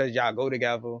expect just because y'all go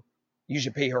together, you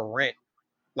should pay her rent.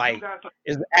 you Like got to.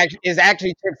 it's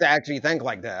actually chicks that actually think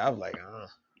like that. I was like,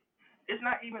 It's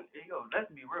not even. Yo,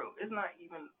 let's be real. It's not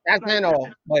even. It's that's not not even.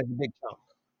 all, but it's a big chunk.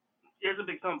 It's a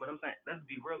big sum, but I'm saying let's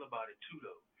be real about it too,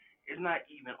 though. It's not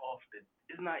even off the.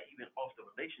 It's not even off the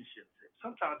relationship.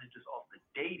 Sometimes it's just off the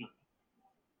dating.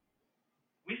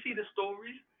 We see the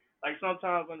stories. Like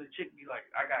sometimes when the chick be like,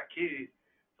 "I got kids,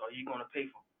 so you gonna pay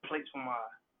for plates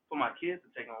for my kids to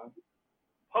take home?"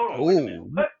 Hold on, wait a minute.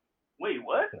 Ooh, What? Wait,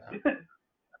 what?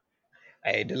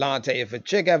 hey Delonte, if a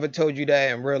chick ever told you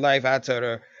that in real life, I told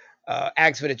her,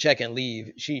 ask for the check and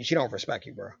leave. She don't respect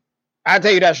you, bro. I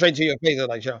tell you Right. that straight to your face.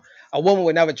 Like, a woman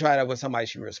would never try that with somebody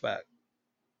she respect.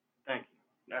 Thank you.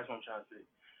 That's what I'm trying to say.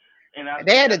 And I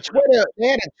They think had a that's what.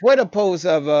 Twitter post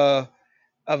of a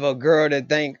girl that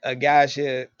think a guy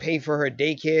should pay for her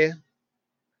daycare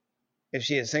if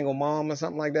she a single mom or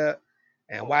something like that,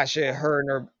 and Oh, why should her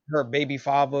and her baby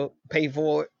father pay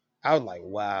for it? I was like,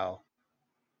 wow.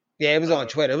 Yeah, it was on uh,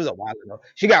 Twitter. It was a while ago.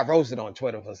 She got roasted on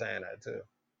Twitter for saying that too.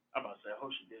 I'm about to say, I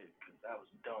hope she did, because that was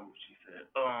dumb what she said.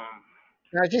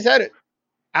 Now she said it.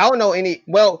 I don't know any.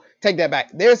 Well, take that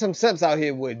back. There's some simps out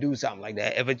here who would do something like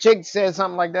that. If a chick said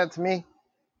something like that to me,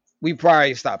 we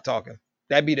probably stop talking.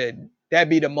 That'd be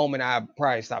the moment I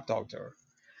probably stop talking to her.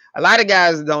 A lot of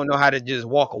guys don't know how to just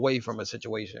walk away from a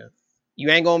situation. You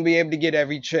ain't gonna be able to get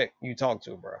every chick you talk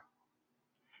to, bro.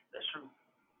 That's true.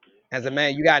 Yeah, As a that's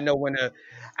man, true. you gotta know when to.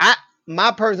 I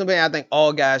My personal opinion, I think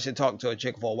all guys should talk to a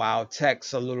chick for a while,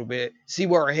 text a little bit, see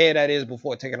where her head at is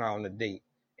before taking her on a date.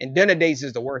 And dinner dates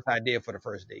is the worst idea for the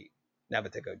first date. Never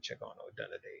take a chick on a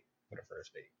dinner date for the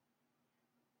first date.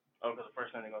 Oh, because the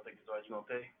first thing they're gonna think is, "Oh, you gonna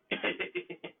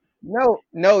pay?" No,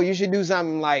 no, you should do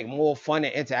something like more fun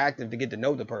and interactive to get to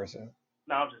know the person.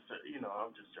 No, I'm just,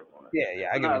 I'm just joking on that Yeah, like yeah,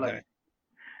 that. I But get what not you're like, saying.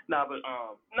 nah, but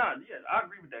nah, yeah, I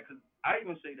agree with that, because I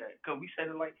even say that because we said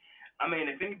it like, I mean,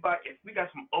 if we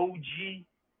got some OG,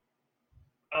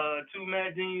 two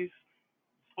Mad Genius,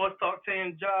 Sports Talk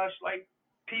 10, Josh, like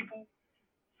people,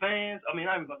 fans. I mean,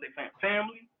 I'm even gonna say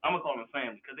family. I'm gonna call them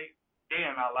family because they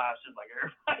in our lives just like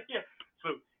everybody. Yeah.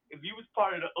 So if you was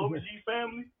part of the OG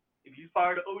family, if you was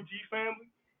part of the OG family,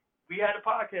 we had a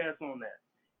podcast on that,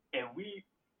 and we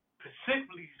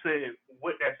specifically said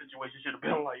what that situation should have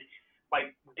been like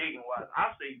dating wise.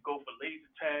 I say go for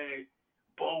laser tag,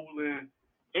 bowling,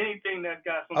 anything that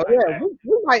got some Oh type of yeah, act.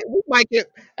 we might get.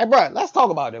 Hey, bro, let's talk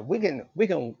about it. We can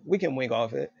wink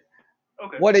off it.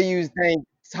 Okay. What do you think?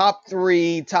 Top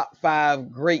three, top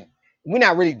five great. We're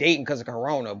not really dating because of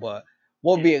Corona, but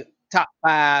what would Yeah. be a top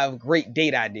five great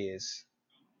date ideas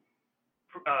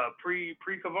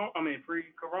Pre-corona. I mean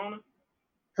pre-corona.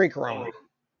 pre-Corona? Oh.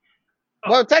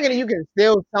 Oh. Well, technically, you can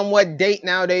still somewhat date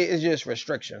nowadays. It's just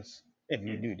restrictions if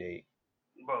you Yeah. do date.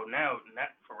 Bro, now,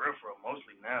 not for real,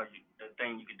 mostly now, the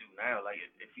thing you can do now, like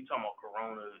if you talking about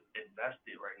Corona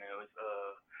invested right now, it's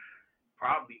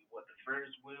probably what the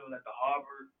Ferris wheel at the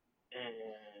Harvard,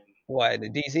 and What the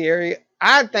DC area?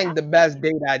 I yeah, think the best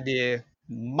date idea,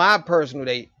 my personal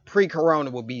date pre-Corona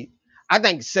would be. I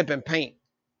think sipping paint,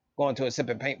 going to a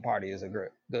sipping paint party is a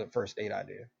good first date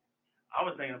idea. I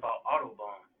was thinking about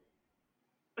Autobahn.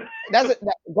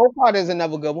 Go kart is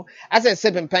another good one. I said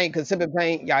sipping paint because sipping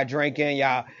paint, y'all drinking,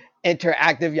 y'all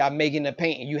interactive, y'all making the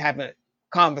paint, and you having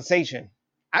conversation.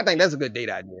 I think Yeah, that's a good date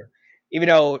idea. Even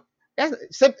though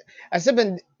a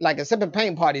sipping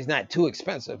paint party is not too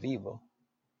expensive either.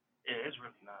 yeah, it's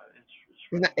really not. It's It's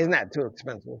really not, it's not. not too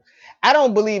expensive. I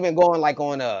don't believe in going like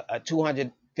on a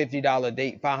 $250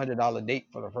 date, $500 date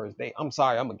for the first date. I'm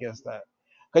sorry, I'm against that.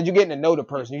 Because you're getting to know the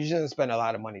person. You shouldn't spend a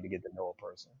lot of money to get to know a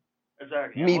person.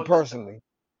 Exactly, and Me most of the time, personally,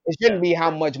 it shouldn't yeah, be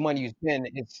how much money you spend.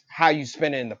 It's how you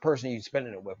spend it and the person you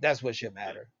spending it with. That's what should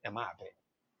yeah, matter, in my opinion.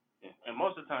 yeah, and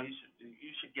most of the time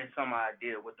you should get some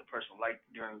idea what the person like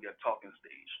during your talking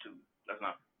stage too. That's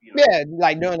not. Yeah,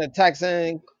 like doing the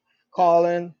texting, Yeah,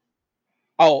 calling.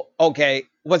 Oh, okay.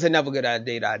 What's another good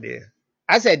date idea?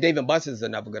 I said Dave and Buster's is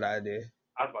another good idea.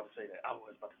 I was about to say that. I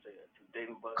was about to say that too. Dave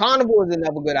and Buster's. Carnival is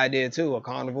another good idea too. A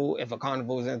carnival, if a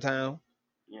carnival is in town,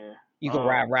 Yeah. you can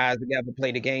ride rides together,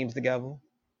 play the games together.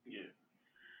 Yeah.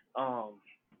 Um.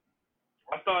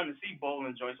 I'm starting to see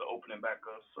bowling joints are opening back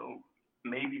up, so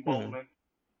maybe Hmm. bowling.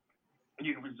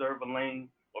 You can reserve a lane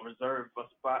or reserve a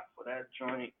spot for that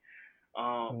joint.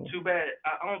 Too bad.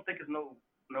 I don't think it's no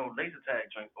laser tag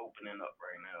joint opening up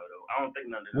right now though. I don't think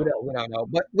none of We them don't, we open. don't know,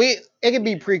 but it could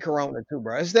be Yeah. pre-corona too,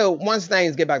 bro. It's still once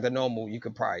things get back to normal, you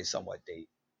could probably somewhat date.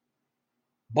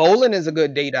 Bowling is a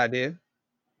good date idea.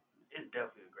 It's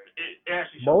definitely a great. it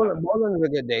actually shows how. Bowling is a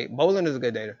good date. Bowling is a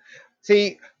good date.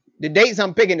 See, the dates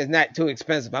I'm picking is not too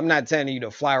expensive. I'm not telling you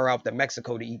to fly her out to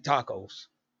Mexico to eat tacos.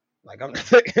 Like I'm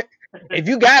not, if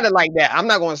you got it like that, I'm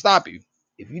not gonna stop you.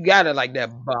 If you got it like that,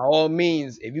 by all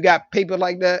means, if you got paper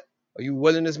like that, or you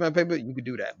willing to spend paper, you could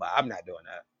do that. But I'm not doing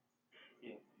that.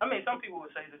 Yeah. I mean, some people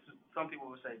would say this is. Some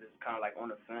people would say this is kind of like on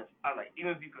the fence. I like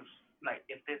even if you could like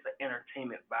if there's an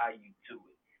entertainment value to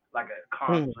it, like a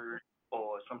Hmm. concert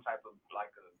or some type of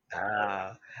like a.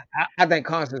 Uh, I think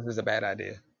concerts is a bad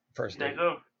idea. You First think date.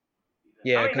 so? I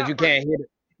Yeah, mean, because not you first. can't hear it.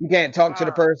 You can't talk to the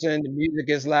Uh, person. The music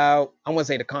is loud. I want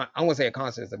to say a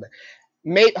concert is a bad.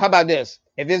 Mate, how about this?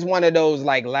 If it's one of those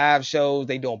like live shows,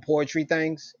 they doing poetry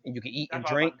things, and you can eat that's and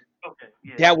what I was drink, about to. Okay,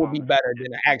 yeah, that that's would what I'm be gonna say. better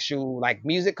than an actual like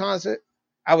music concert.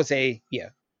 I would say, yeah,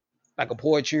 like a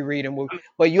poetry reading. I mean,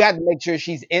 But you have to make sure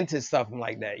she's into something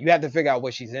like that. You have to figure out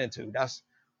what she's into. That's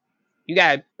you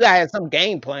gotta have some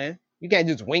game plan. You can't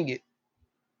just wing it.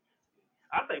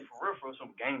 I think for real,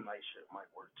 some game night shit might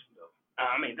work too, though.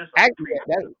 I mean, this is like a Actually,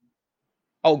 preview.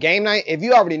 oh, game night. If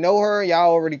you already know her,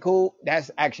 y'all already cool.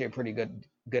 That's actually a pretty good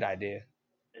idea.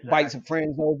 Invite some Exactly.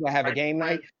 friends over, have a Right, game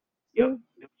night. friends. Yep.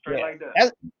 Straight Yeah, like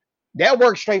that. that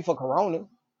works straight for Corona.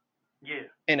 Yeah.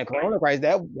 And the I mean, Corona price,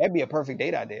 that'd be a perfect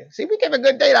date idea. See, we give a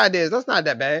good date ideas. That's not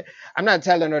that bad. I'm not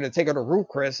telling her to take her to Roof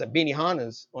Chris or Beanie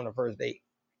Hanna's on the first date.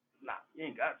 nah, you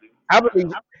ain't got to. I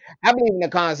believe I believe in the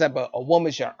concept of a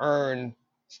woman should earn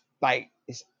like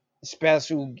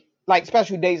special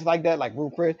special dates like that, like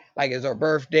Roof Chris, like it's her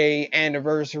birthday,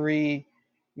 anniversary.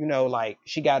 Like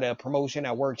she got a promotion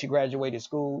at work, she graduated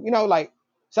school. Like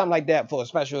something like that for a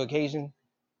special occasion.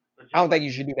 But I just don't think like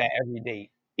you you, should do that every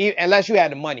date, unless you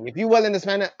had the money. If you're willing to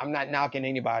spend it, I'm not knocking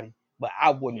anybody, but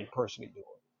I yeah, wouldn't personally do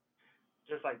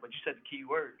just like, but you said the key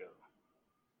word though,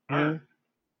 it. earn.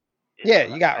 Yeah, Yeah,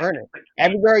 so you got to like earn that's it. the key.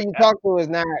 Every girl you That's talk to is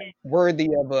not the key. worthy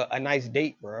of a nice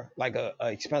date, bro. Like a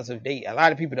expensive date. A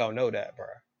lot of people don't know that, bro.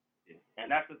 Yeah.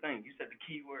 And that's the thing. You said the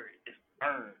key word is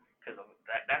earn, because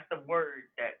that's the word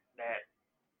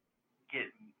get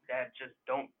that just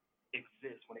don't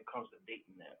exist when it comes to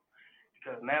dating now.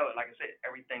 Because now, like I said,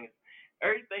 everything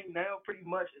now pretty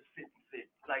much is 50-50.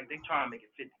 Like they try and make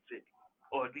it 50-50,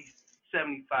 or at least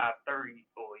 75-30,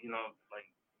 or like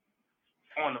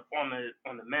on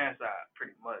the man side,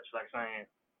 pretty much. Like saying,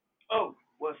 oh,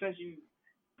 well, since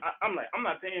I'm like, I'm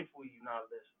not paying for you now.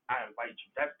 This I invite you.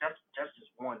 That's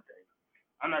just one thing.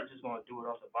 I'm not just gonna do it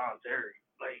off the voluntary.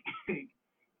 Like,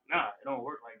 nah, it don't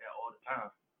work like that all the time.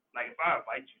 Like if I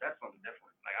invite you, that's something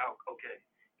different. Like, okay,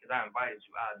 because I invited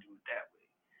you, I'll do it that way.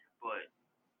 But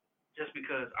just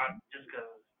because I just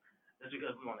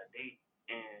because we on a date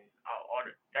and I'll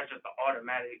order, that's just the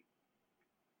automatic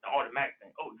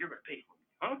thing. Oh, you're gonna pay for me,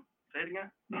 huh? Say it again.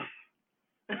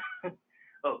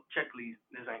 Oh, check please.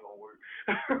 This ain't gonna work.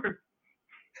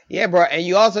 Yeah, bro. And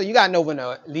you got to know when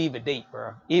to leave a date,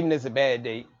 bro. Even if it's a bad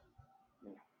date.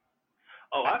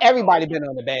 Oh, I've been on. Everybody been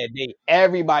on a bad date.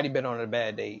 Everybody been on a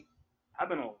bad date. I've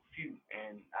been on a few,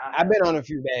 and I I've have been on been. a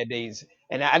few bad days,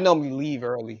 and I normally leave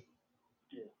early.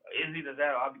 Yeah, it's either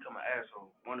that or I become an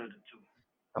asshole. One of the two.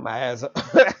 I'm my ass up.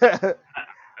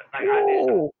 Like I did.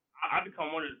 Ooh. I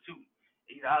become one of the two.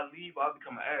 Either I leave or I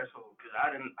become an asshole because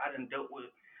I didn't dealt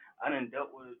with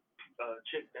a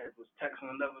chick that was texting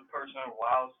another person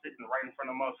while I was sitting right in front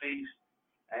of my face.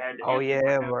 I had the Oh yeah,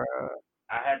 Instagram. bro.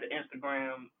 I had the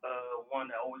Instagram one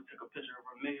that always took a picture of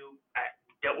her meal. I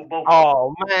dealt with both of them.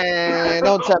 Oh man,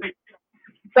 don't tell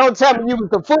me you was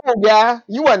the fool guy.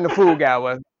 You wasn't the fool guy,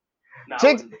 was it? No, I Chicks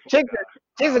wasn't the fool chicks guy.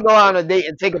 chicks will go out Oh on a date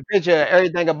and take a picture of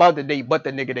everything about the date but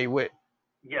the nigga they with.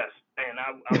 yes, and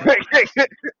I was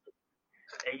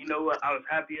and you know what? I was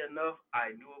happy enough.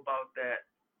 I knew about that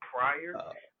prior,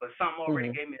 but something already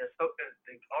Mhm. gave me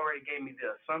they already gave me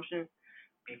the assumption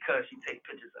because she take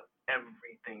pictures of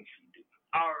everything she do.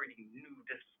 I already knew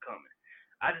this was coming.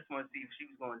 I just want to see if she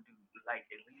was going to do like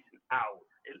at least an hour,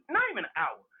 not even an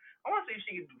hour. I want to see if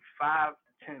she could do 5 to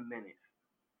 10 minutes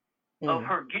Mhm. of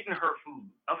her getting her food,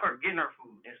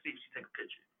 and see if she take a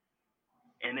picture.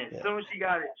 And then as Yeah. soon as she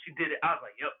got it, she did it. I was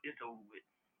like, "Yep, it's over with."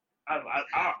 I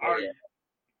Oh yeah. already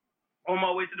on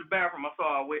my way to the bathroom. I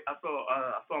saw the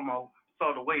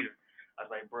waiter. I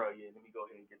was like, "Bro, yeah, let me go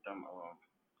ahead and get them.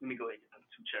 Let me go ahead and get them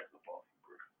two checks of off,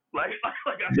 bro." Like,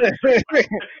 like I said, straight like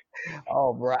that.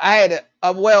 Oh, bro. I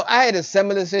had a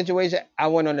similar situation. I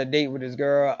went on a date with this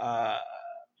girl.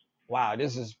 Wow,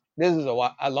 this is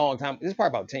a long time. This is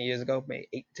probably about 10 years ago, maybe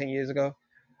 8, 10 years ago.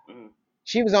 Mm.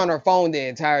 She was on her phone the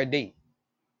entire date.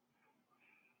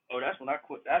 Oh, that's when I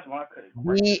quit. That's when I cut it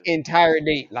right The there. entire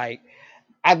date. Like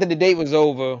after the date was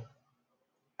over,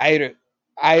 I hit her.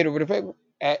 I hit her with a favor.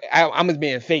 I was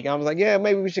being fake. I was like, yeah,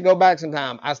 maybe we should go back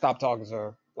sometime. I stopped talking to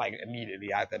her like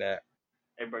immediately after that.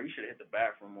 Hey, bro, you should have hit the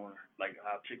bathroom on her, like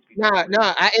how chicks be doing Nah, with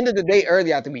nah. niggas. I ended the day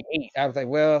early after we ate. I was like,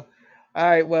 well, all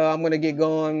right, well, I'm gonna get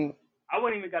going. I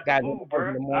wouldn't even got the Gotta go to food, work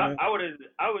in bro. the morning. I would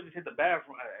just hit the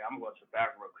bathroom. Hey, I'm going to the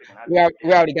bathroom real quick, and I We dip.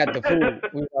 already got the food.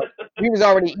 We was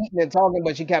already eating and talking,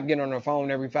 but she kept getting on her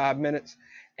phone every 5 minutes.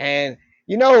 And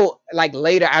like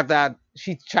later after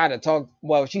she tried to talk,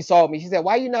 well, she saw me. She said,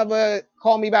 "Why you never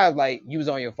call me back?" I was like, "You was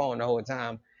on your phone the whole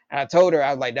time." And I told her,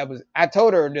 I was like, "That was." I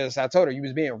told her this. I told her you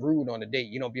was being rude on the date.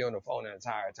 You don't be on the phone the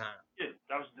entire time. Yeah,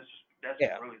 that's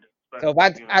Yeah. really So if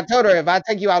disrespectful. You know. I told her if I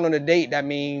take you out on a date, that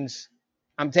means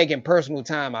I'm taking personal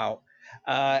time out.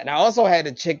 And I also had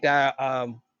a chick that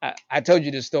I told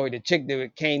you the story. The chick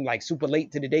that came like super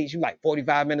late to the date. She was like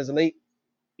 45 minutes late,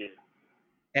 Yeah.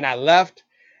 and I left.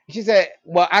 She said,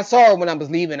 "Well, I saw her when I was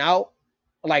leaving out.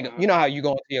 Like Mm-hmm. you know how you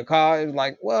go into your car." It was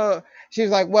like, "Well," she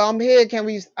was like, "Well, I'm here. Can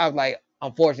we?" I was like,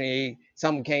 "Unfortunately,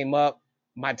 something came up.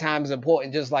 My time is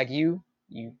important, just like you.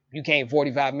 You came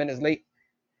 45 minutes late."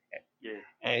 Yeah.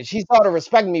 And she started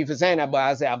respecting me for saying that, but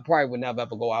I said I probably would never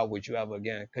ever go out with you ever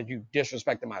again because you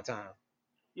disrespected my time.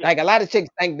 Yeah. Like a lot of chicks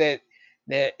think that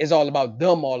it's all about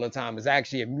them all the time. It's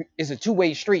actually it's a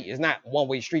two-way street. It's not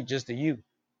one-way street just to you.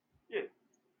 Yeah.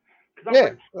 Cause I'm Yeah.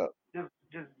 pretty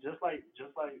just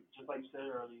like you said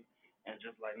earlier, and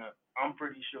just like now, I'm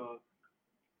pretty sure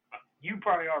you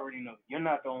probably already know you're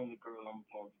not the only girl I'm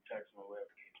going to be texting or whatever.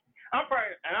 I'm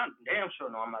damn sure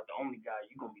no, I'm not the only guy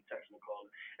you gonna be texting or calling,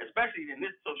 especially in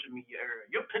this social media era.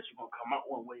 Your picture gonna come out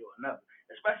one way or another,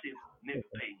 especially if it's a nigga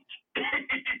page.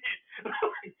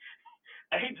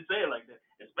 I hate to say it like that,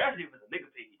 especially if it's a nigga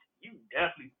page. You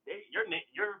definitely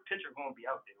your picture gonna be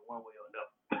out there one way or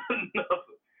another.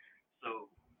 So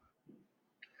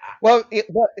Well,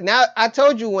 but now I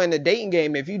told you in the dating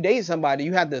game, if you date somebody,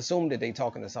 you have to assume that they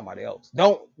talking to somebody else.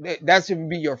 Don't that should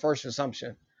be your first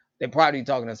assumption. They're probably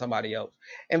talking to somebody else,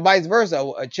 and vice versa.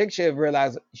 A chick should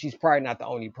realize she's probably not the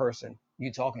only person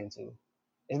you talking to.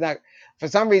 It's not for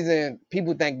some reason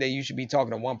people think that you should be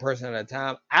talking to one person at a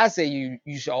time. I say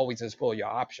you should always explore your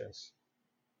options.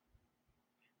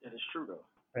 it is true though.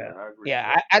 Yeah, Yeah, I agree with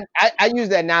yeah. that. I use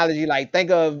that analogy like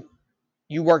think of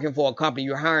you working for a company,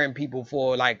 you're hiring people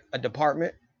for like a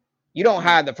department. You don't Mm-hmm.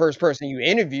 hire the first person you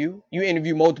interview. You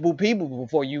interview multiple people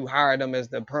before you hire them as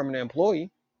the permanent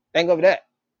employee. Think of that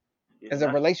Yeah, as a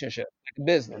relationship, like a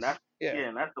and business. that's Yeah. yeah,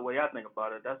 and that's the way I think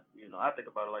about it. That's I think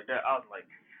about it like that. I was like,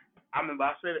 I remember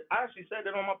I said it. I actually said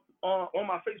it on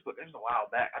my Facebook. It was a while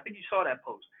back. I think you saw that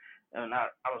post, and I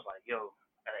was like, yo,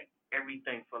 like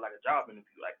everything for like a job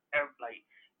interview, like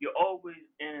you're always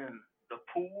in the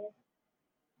pool.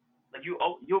 Like you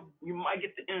might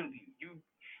get the interview.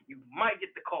 You might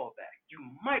get the call back. You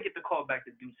might get the call back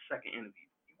to do the second interview.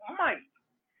 You might,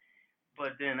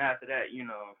 but then after that, you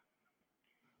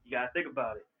gotta think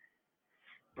about it,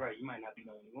 bro. You might not be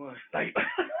the only one. Like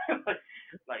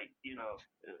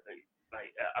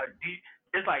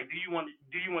it's like, do you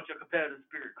want your competitive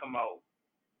spirit come out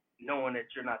knowing that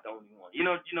you're not the only one? You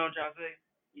know what I'm trying to say?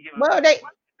 You get what I'm Well, saying?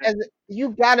 they as you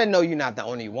gotta know you're not the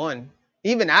only one.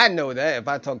 Even I know that. If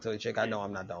I talk to a chick, I Yeah, know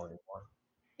I'm not the only one.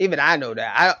 Even I know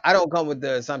that. I don't come with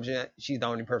the assumption that she's the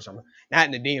only person. Not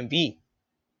in the DMV.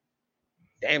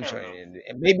 Damn hell sure. no.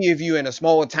 And maybe if you're in a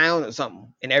small town or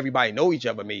something and everybody know each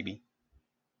other, maybe.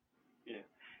 Yeah,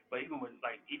 but even with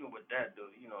that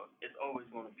though, it's always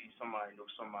going to be somebody know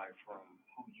somebody from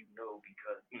who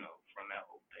because from that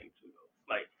whole thing too though.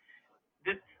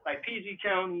 Like PG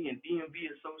County and DMV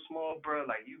is so small, bro.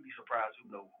 Like you'd be surprised who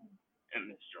know who in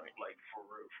this joint. Like for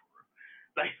real, for real.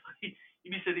 Like you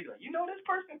be sitting there like, you know this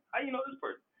person? How you know this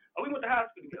person? Oh, we went to high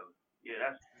school together. Yeah,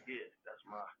 that's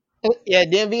my Yeah,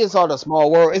 DMV is sort of a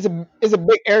small world. It's a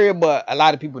big area, but a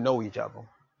lot of people know each other.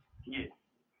 yeah.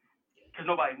 Cause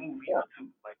nobody move either too.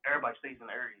 Like everybody stays in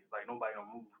the area. Like nobody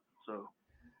don't move. So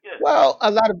yeah,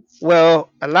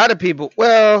 A lot of people.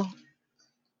 Well,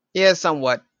 yeah,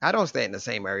 somewhat. I don't stay in the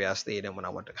same area I stayed in when I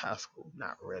went to high school.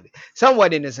 Not really.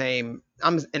 Somewhat in the same.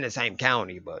 I'm in the same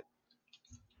county, but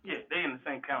yeah. They in the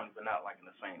same county, but not like in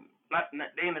the same. Not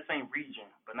they in the same region,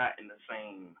 but not in the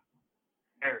same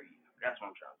area. That's what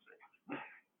I'm trying to say.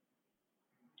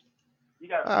 You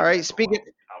gotta all figure right. that though Speaking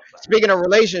outside. speaking of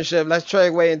relationship, let's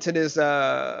segue into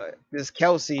this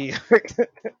Kelsey,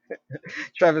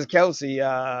 Travis Kelsey,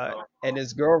 and Uh,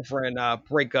 his girlfriend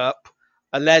break up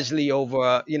allegedly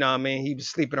over. You know, what I mean, he was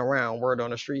sleeping around. Word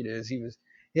on the street is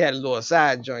he had a little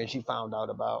side joint she found out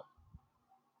about.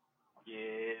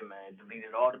 yeah, man.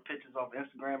 Deleted all the pictures off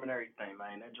Instagram and everything,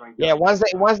 man. That joint Yeah, done. once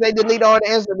they delete all the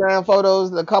Instagram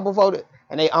photos, the couple photos,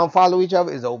 and they unfollow each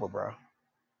other, it's over, bro.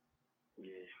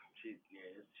 Yeah,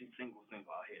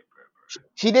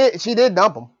 She did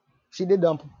dump him. She did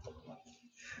dump him.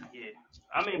 Yeah.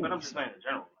 I mean, but I'm just saying in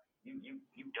general. You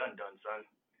done, son.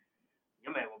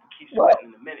 Your man will keep Well, sweating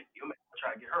in a minute. Your man will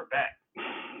try to get her back.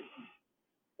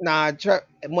 nah,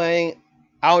 man,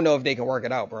 I don't know if they can work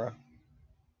it out, bro.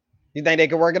 You think they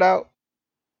can work it out?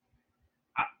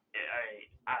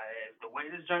 I, the way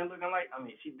this joint looking like, I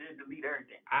mean, she did delete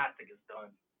everything. I think it's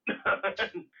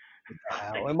done.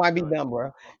 I think It it's might be done. done,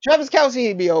 bro. Travis Kelsey,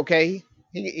 he'd be okay.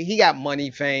 He got money,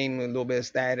 fame, and a little bit of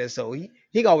status, so he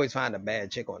can always find a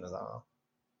bad chick on his own.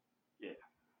 Yeah.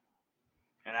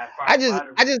 And that's probably part of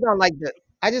the I reason. just don't like the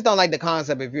I just don't like the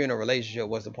concept. If you're in a relationship,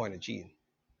 what's the point of cheating?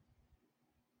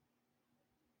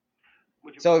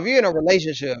 What you So if mean? you're in a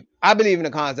relationship, I believe in the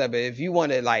concept of if you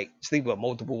want to like sleep with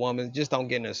multiple women, just don't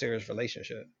get in a serious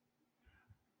relationship.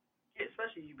 Yeah,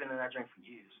 especially you've been in that drink for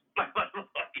years.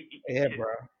 Yeah, Yeah.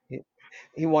 bro.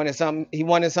 He wanted something. He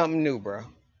wanted something new, bro.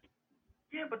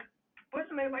 Yeah, but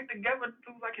wasn't they like together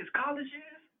through like his college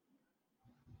years?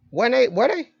 When they were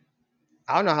they?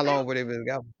 I don't know how They, long would they been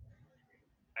together.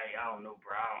 hey, I don't know,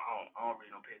 bro. I don't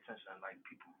really don't pay attention to like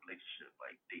people relationship,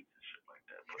 like dates and shit like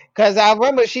that. But Cause I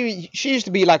remember she used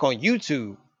to be like on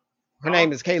YouTube. Her uh huh.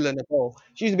 name is Kayla Nicole.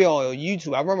 She used to be on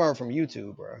YouTube. I remember her from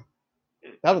YouTube, bro.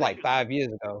 Yeah, That I was think like she was. 5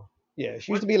 years ago. Yeah,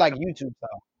 she used Was to she be like like a? YouTube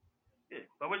style. Yeah,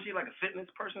 but was she like a fitness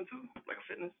person too? Like a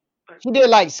fitness type She did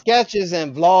person? like sketches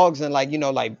and vlogs and like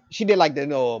like she did like the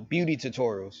beauty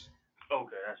tutorials.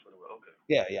 Okay, that's what it was. Okay,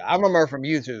 Yeah, yeah. I remember her from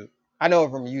YouTube. I know her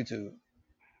from YouTube.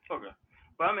 okay.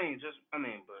 But I mean,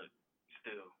 but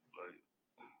still, like,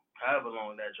 however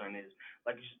long that joint is,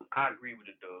 like, I agree with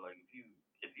it though. Like,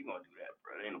 if you gonna do that,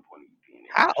 bro, there ain't no point in you being in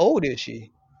a How relationship. old is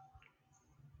she?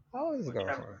 How old is his But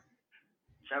girlfriend?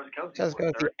 Travis Kelsey is Travis what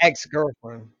Kelsey 30? ex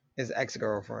girlfriend. His ex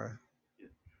girlfriend. Yeah.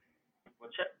 Well,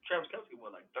 Travis Kelsey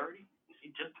what like 30? Is he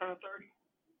just turned 30?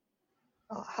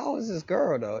 How old is this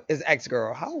girl though? His ex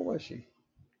girl. How old was she? Let's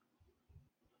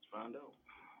find out.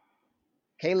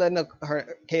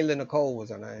 Kayla Nicole was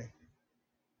her name.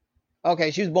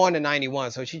 Okay, she was born in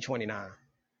 '91, so she's 29.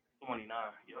 29.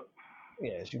 Yep.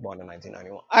 Yeah, she was born in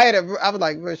 1991. I was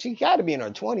like, well, she got to be in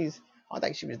her 20s. I don't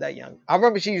think she was that young. I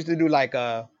remember she used to do like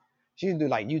she used to do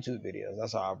like YouTube videos.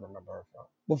 That's all I remember her from.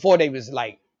 Before they was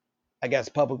like, I guess,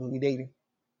 publicly dating.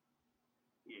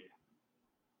 Yeah.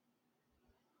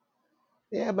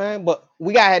 Yeah, man. But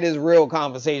we gotta have this real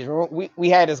conversation. We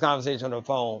had this conversation on the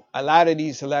phone. A lot of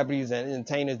these celebrities and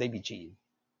entertainers, they be cheating.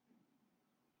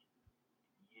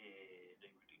 Yeah. They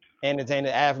really do. Entertainer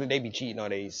athletes, they be cheating on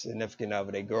their significant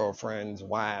other, their girlfriends,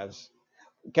 wives.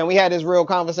 Can we have this real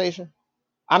conversation?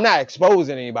 I'm not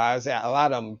exposing anybody. I say a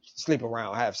lot of them sleep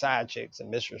around, have side chicks and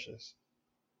mistresses,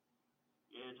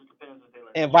 Yeah, it just depends if they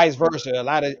like and the chick vice from the. versa. A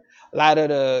lot of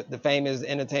the famous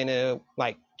entertainer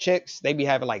like chicks, they be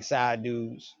having like side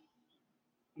dudes.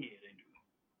 Yeah, they do.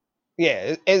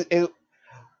 Yeah,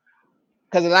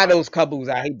 because a lot of But those couples,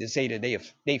 I hate to say that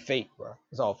they fake, bro.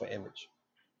 It's all for image.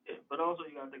 yeah, but also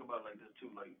you gotta think about it like this too.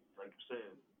 Like you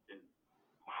said, it,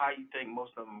 how you think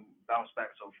most of them bounce back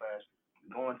so fast?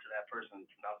 Going to that person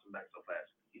bouncing back so fast.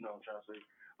 You know what I'm trying to say?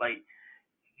 Like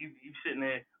you sitting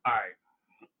there. All right,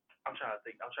 I'm trying to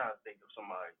think. I'm trying to think of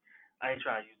somebody. I ain't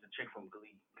trying to use the chick from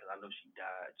Glee because I know she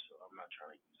died, so I'm not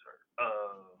trying to use her.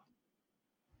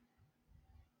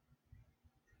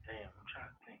 Damn, I'm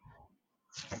trying to think.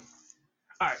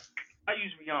 All right, I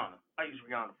use Rihanna. I use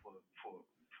Rihanna for this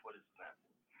example.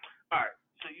 All right,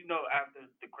 so you know after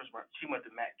the Chris Brown, she went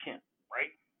to Matt Kemp,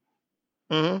 right?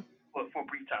 Hmm. For a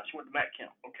brief time, she went to Matt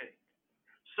Kemp. Okay,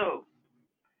 so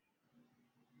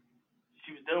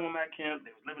she was dealing with Matt Kemp.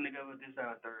 They was living together, this, that,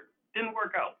 and the third. Didn't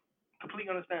work out. Completely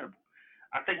understandable.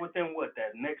 I think within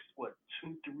that next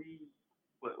 2, 3,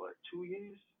 2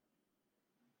 years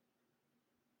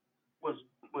was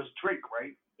Drake,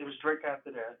 right? It was Drake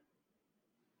after that.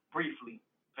 Briefly,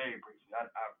 very briefly.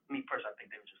 Me personally, I think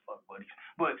they were just fuck buddies.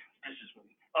 But this is me.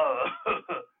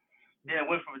 Then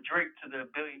went from Drake to the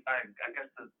Billy. I guess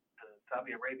the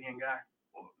Saudi Arabian guy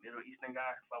or Middle Eastern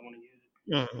guy, if I want to use it,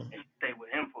 Hmm. and stay with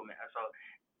him for a minute. So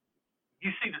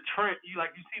you see the trend. You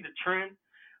see the trend,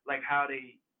 like how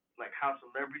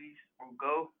celebrities will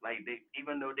go. Like they,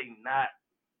 even though they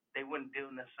wouldn't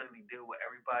necessarily deal with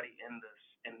everybody in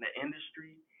the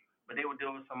industry, but they would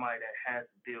deal with somebody that has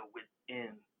to deal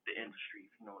within the industry.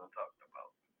 If you know what I'm talking about.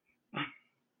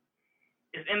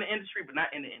 It's in the industry, but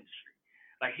not in the industry.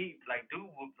 Like dude,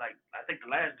 like I think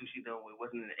the last dude she dealt with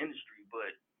wasn't in the industry,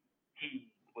 but he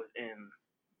was in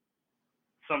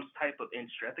some type of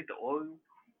industry. I think the oil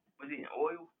was he in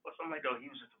oil or something like that. He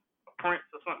was just a prince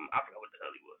or something. I forgot what the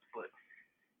hell he was, but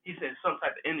he said some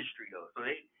type of industry though. So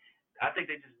they, I think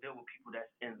they just deal with people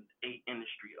that's in a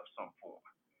industry of some form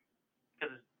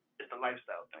because it's a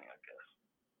lifestyle thing, I guess.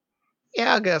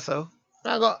 Yeah, I guess so.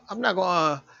 I'm not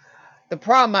gonna. The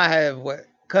problem I have with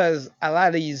because a lot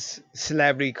of these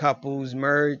celebrity couples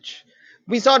merge.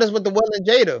 We Hmm. saw this with the Will and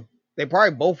Jada. They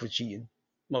probably both were cheating,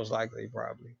 most likely,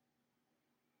 probably,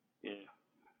 Yeah.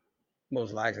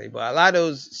 most likely. But a lot of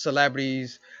those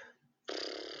celebrities,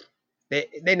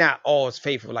 they're not all as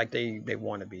faithful like they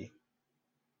want to be.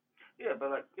 Yeah,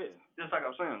 but like yeah, just like I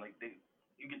was saying, like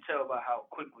you can tell by how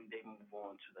quickly they move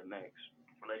on to the next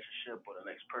relationship or the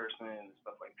next person and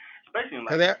stuff like. Especially in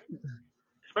Cause like they're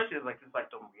especially like it's like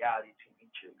them reality TV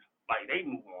chicks. Like they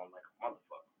move on like a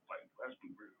motherfucker. Like let's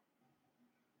be real.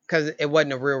 because it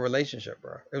wasn't a real relationship,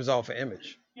 bro. It was all for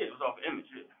image. Yeah, it was off image.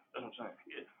 Yeah, that's what I'm saying.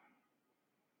 Yeah,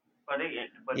 but they in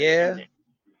Yeah, the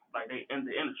like they in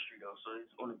the industry though, so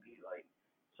it's gonna be like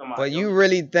somebody but else. you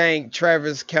really think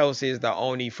Travis Kelsey is the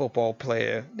only football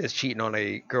player that's cheating on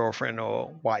a girlfriend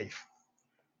or wife?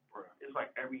 Bro. It's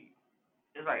like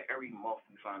every month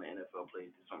we find an NFL player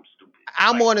do something stupid.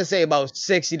 I'm Like going to say about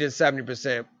 60 to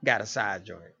 70% got a side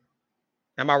joint.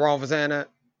 Am I wrong for saying that?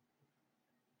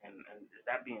 and is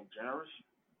that being generous?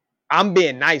 I'm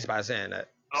being nice by saying that.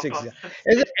 I'm about 60. to say,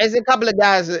 It's a couple of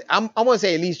guys. I'm gonna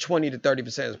say at least 20 to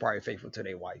 30% is probably faithful to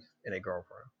their wife and their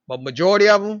girlfriend. But majority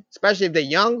of them, especially if they're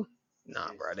young, nah,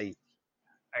 yeah. bro,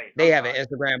 Hey, they having sometimes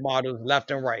Instagram models left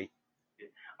and right. yeah.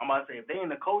 I'm about to say if they in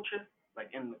the culture, like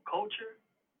in the culture,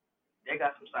 they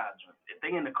got some side joints. If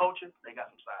they in the culture, they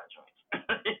got some side joints.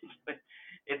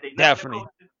 if they not in the Definitely.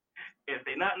 culture, if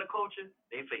they not in the culture,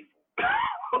 they faithful.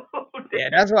 Yeah,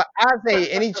 that's what I say.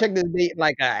 Any chick that's dating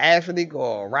like an athlete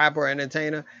or a rapper or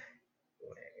entertainer,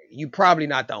 you probably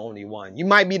not the only one. You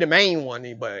might be the main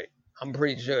one, but I'm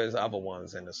pretty sure there's other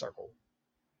ones in the circle.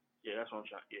 Yeah, that's what I'm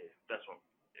trying. Yeah, that's what.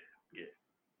 Yeah, yeah.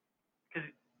 Cause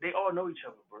they all know each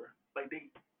other, bro. Like they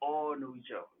all know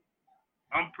each other.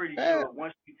 I'm pretty Eh, sure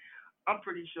once you, I'm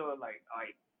pretty sure like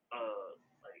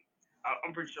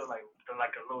I'm pretty sure like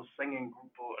a little singing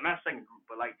group or not singing group,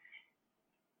 but like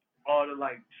all the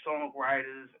like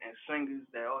songwriters and singers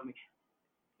that all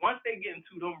once they get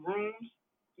into them rooms,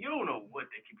 you don't know what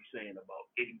they could be saying about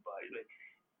anybody. Like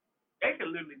they could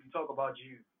literally be talking about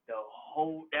you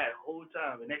that whole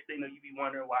time, and next thing you know, you be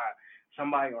wondering why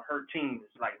somebody on her team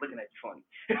is like looking at you funny.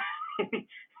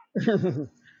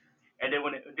 And then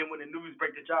when the news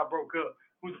break that y'all broke up,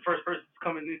 who's the first person that's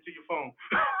coming into your phone?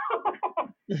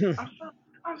 I'm so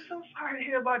I'm so sorry to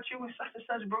hear about you and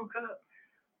such broke up.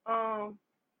 Um,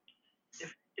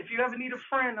 if you ever need a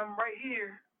friend, I'm right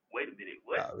here. Wait a minute,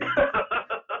 what?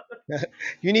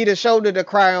 you need a shoulder to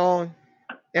cry on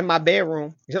in my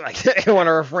bedroom. Like one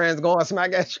of her friends going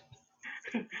smack at you.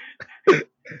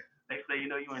 Next thing you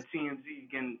know, you in TMZ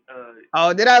again.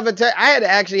 Oh, did I ever tell? I had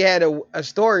actually had a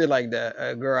story like that.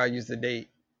 A girl I used to date.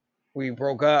 We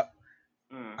broke up.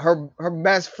 mm, Her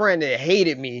best friend that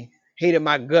hated me, hated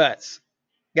my guts.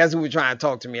 Guess who was trying to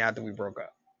talk to me after we broke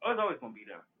up? oh, it's always gonna be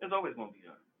done. It's always gonna be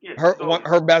done. Yeah, Her it's always.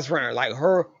 her best friend, like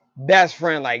her best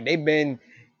friend, like they've been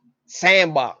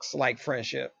sandbox like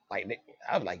friendship. Like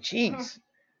I was like, Mm, jeez.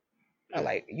 I was yeah,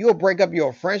 like, you'll break up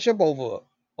your friendship over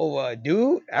a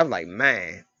dude? I was like,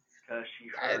 man, cause she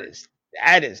that heard. is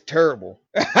that is terrible.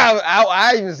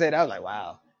 I even said I was like,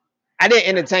 wow. I didn't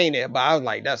Cause, entertain it, but I was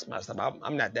like, that's messed up.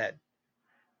 I'm not that.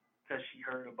 cause she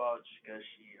heard about. Cause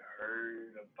she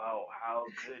heard about how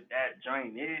good that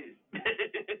joint is.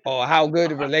 Or how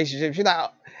good the relationship. She's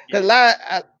like, because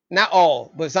Yeah. not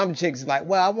all, but some chicks like,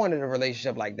 well, I wanted a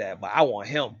relationship like that, but I want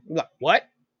him. I'm like, what?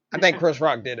 I think Chris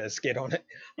Rock did a skit on it.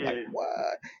 I'm like, Yeah.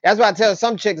 what? That's why I tell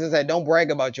some chicks is that don't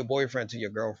brag about your boyfriend to your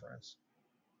girlfriends.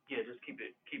 Yeah. Just keep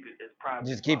it as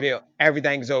private as Just keep it. possible.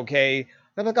 Everything's okay.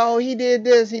 They're like, oh, he did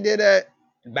this, he did that.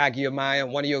 Back of your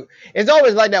mind, one of your. It's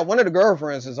always like that. One of the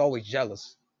girlfriends is always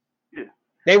jealous. Yeah.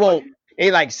 They But won't.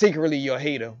 They like secretly your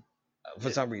hater for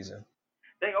yeah, some reason.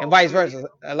 they And always vice gonna hate. versa.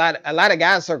 A lot of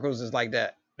guys circles is like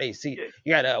that. They see Yeah.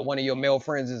 you got one of your male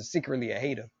friends is secretly a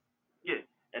hater. Yeah.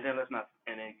 And then let's not.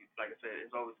 And then like I said,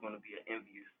 it's always gonna be an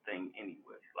envious thing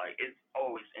anyway. Like it's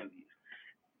always envious.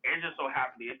 It just so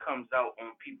happens it comes out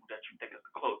on people that you think is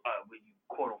the close, when you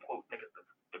quote unquote think is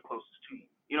the closest to you.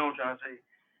 You know what I'm trying to say?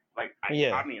 Like I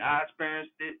Yeah, mean, I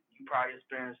experienced it. You probably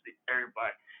experienced it.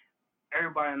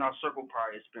 Everybody in our circle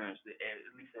probably experienced it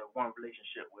at least at one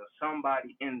relationship where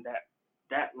somebody in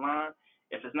that line,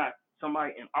 if it's not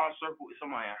somebody in our circle, it's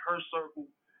somebody in her circle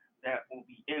that will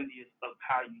be envious of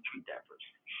how you treat that person.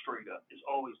 Straight up, it's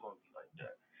always going to be like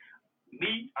that.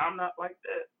 Me, I'm not like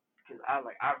that because I'd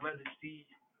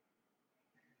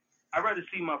rather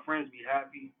see my friends be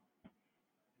happy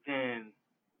than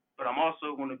but I'm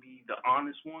also going to be the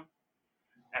honest one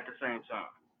at the same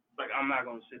time. Like I'm not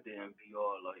going to sit there and be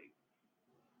all like,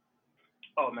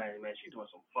 oh man, she doing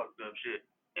some fucked up shit.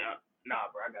 Yeah, nah,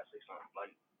 bro, I gotta say something.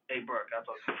 Like, hey, bro, can I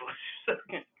talk to you for a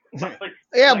second? like,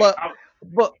 Yeah, like,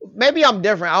 but maybe I'm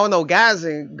different. I don't know. Guys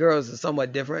and girls are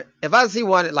somewhat different. If I see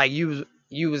one like you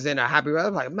was in a happy,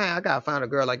 I'm like, man, I gotta find a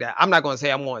girl like that. I'm not gonna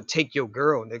say I'm gonna take your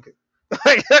girl, nigga.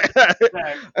 exactly.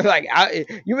 like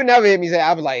you would never hear me say.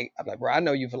 I'm like, bro, I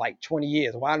know you for like 20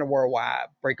 years. Why in the world would I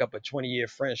break up a 20-year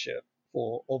friendship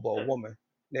for over a Yeah, woman?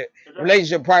 The exactly.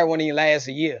 relationship probably won't even last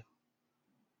a year.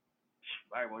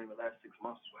 I won't even last 6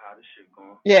 months with how this shit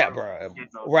going. Yeah, Or bro. getting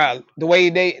no Right. sleep. The way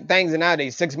things are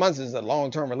nowadays, 6 months is a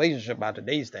long term relationship by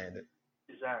today's standard.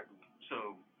 Exactly.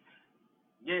 So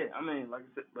yeah, I mean, like I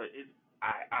said, but it's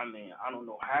I mean, I don't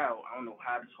know how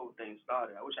this whole thing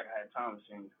started. I wish I had time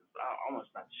machine because I almost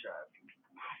not shy of people.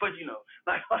 But you know,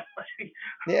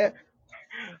 Yeah.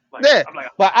 like Yeah. I'm like,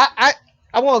 But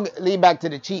I want to lead back to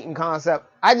the cheating concept.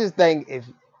 I just think if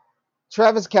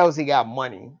Travis Kelsey got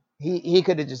money, he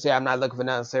could have just said, I'm not looking for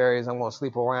nothing serious. I'm going to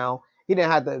sleep around. He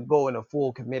didn't have to go in a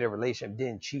full committed relationship,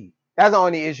 didn't cheat. That's the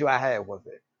only issue I had with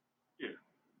it. yeah.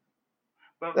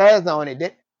 But That's the only,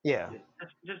 yeah. yeah,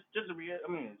 just to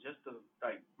I mean, just to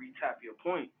like recap your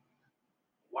point.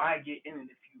 Why get in it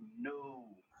if you know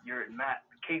you're not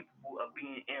capable of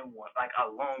being in one, like a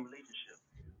long relationship,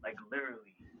 like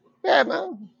literally. Yeah,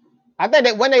 man. I think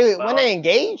that when they But when they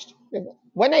engaged,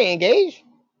 when they engaged,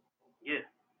 yeah,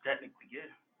 technically, yeah,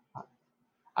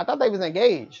 I thought they was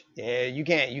engaged. Yeah, you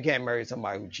can't marry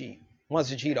somebody who cheat.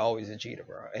 Once a cheater, always a cheater,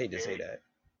 bro. I hate to say yeah. that.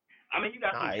 I mean, you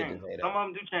got Nah, some I hate to change. say Some that. of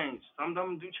them do change. Some of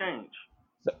them do change.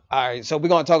 So, all right, so we're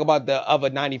gonna talk about the other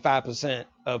 95%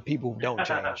 of people who don't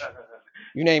change.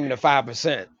 You naming the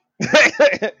 5%.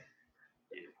 yeah.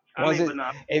 I Once mean, it, but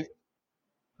not. if,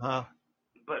 huh?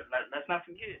 But let's not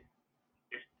forget,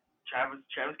 it's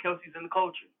Travis Kelsey's in the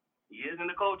culture. He is in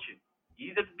the culture.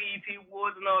 He's at the BET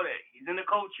Awards and all that. He's in the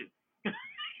culture.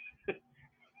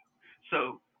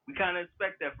 So we kind of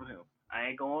expect that from him. I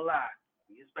ain't gonna lie.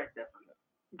 We expect that from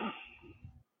him.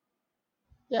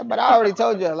 Yeah, but I already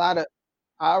told you a lot of.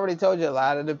 I already told you a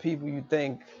lot of the people you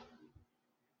think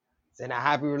is in a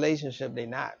happy relationship, they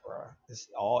not, bro. It's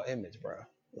all image, bro.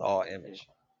 All Yeah. image.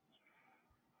 So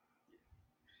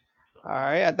All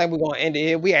right, I think we're gonna end it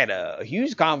here. We had a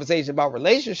huge conversation about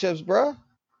relationships, bro.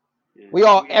 yeah, We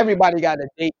all, we ended it. everybody got a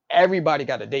date. Everybody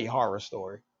got a date horror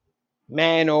story,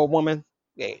 man or woman.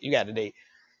 Yeah, you got a date.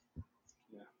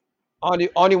 Yeah.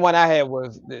 Only one I had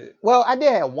was well, I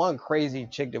did have one crazy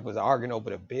chick that was arguing over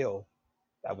the bill.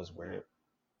 That was Yeah. weird.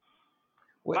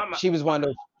 My my, She was my one of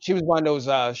those. She was one of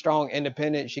those strong,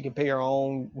 independent. She could pay her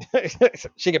own.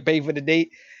 She could pay for the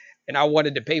date, and I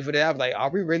wanted to pay for that. I was like, "Are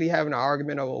we really having an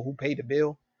argument over who paid the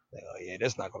bill?" Like, oh yeah,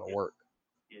 that's not gonna yeah, work.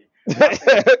 yeah. My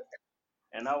thing is,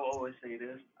 and I will always say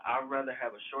this: I'd rather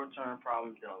have a short-term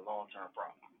problem than a long-term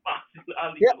problem.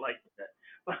 I'll leave Yeah, it like that.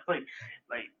 like,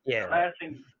 like yeah,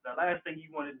 the last thing you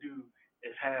want to do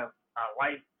is have a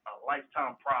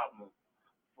lifetime problem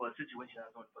for a situation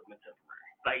that's only supposed to be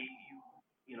temporary. Like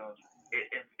you know,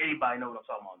 if anybody knows what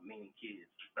I'm talking about, meaning kids.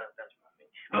 That's what I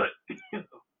mean. But you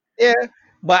know, yeah.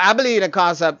 But I believe in the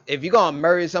concept. If you're gonna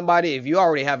marry somebody, if you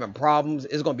already having problems,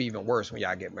 it's gonna be even worse when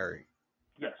y'all get married.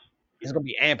 yes, It's yeah, gonna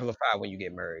be amplified when you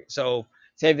get married. So,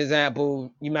 say for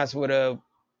example, you mess with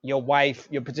your wife,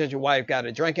 your potential wife got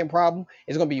a drinking problem.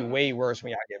 It's gonna be uh-huh. way worse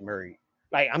when y'all get married.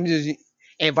 Like I'm just,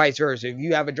 and vice versa. If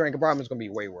you have a drinking problem, it's gonna be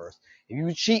way worse. If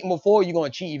you cheating before, you're gonna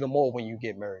cheat even more when you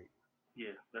get married.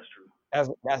 Yeah, that's true.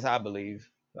 That's how I believe.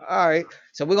 All right,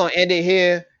 so we're gonna end it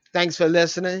here. Thanks for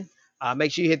listening.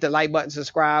 Make sure you hit the like button,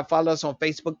 subscribe, follow us on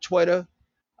Facebook, Twitter.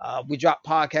 We drop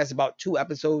podcasts about 2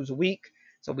 episodes a week,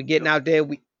 so we're getting Yep. out there.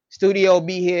 We studio will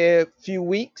be here a few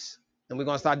weeks, and we're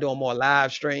gonna start doing more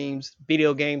live streams,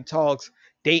 video game talks,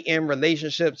 dating,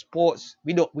 relationships, sports.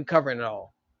 We covering it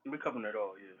all. We're covering it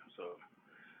all, yeah. So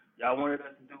y'all wanted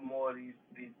us to do more of these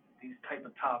type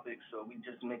of topics, so we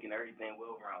just making everything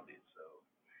well rounded. So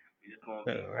we just gonna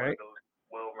All be one of right. those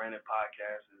well rounded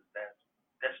podcasts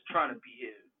that's trying to be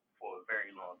here for a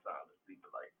very long time. Let's leave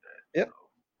it like that. So Yep.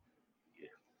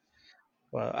 yeah,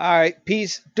 Well, all right.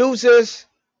 Peace. Deuces.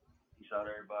 peace out,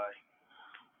 everybody.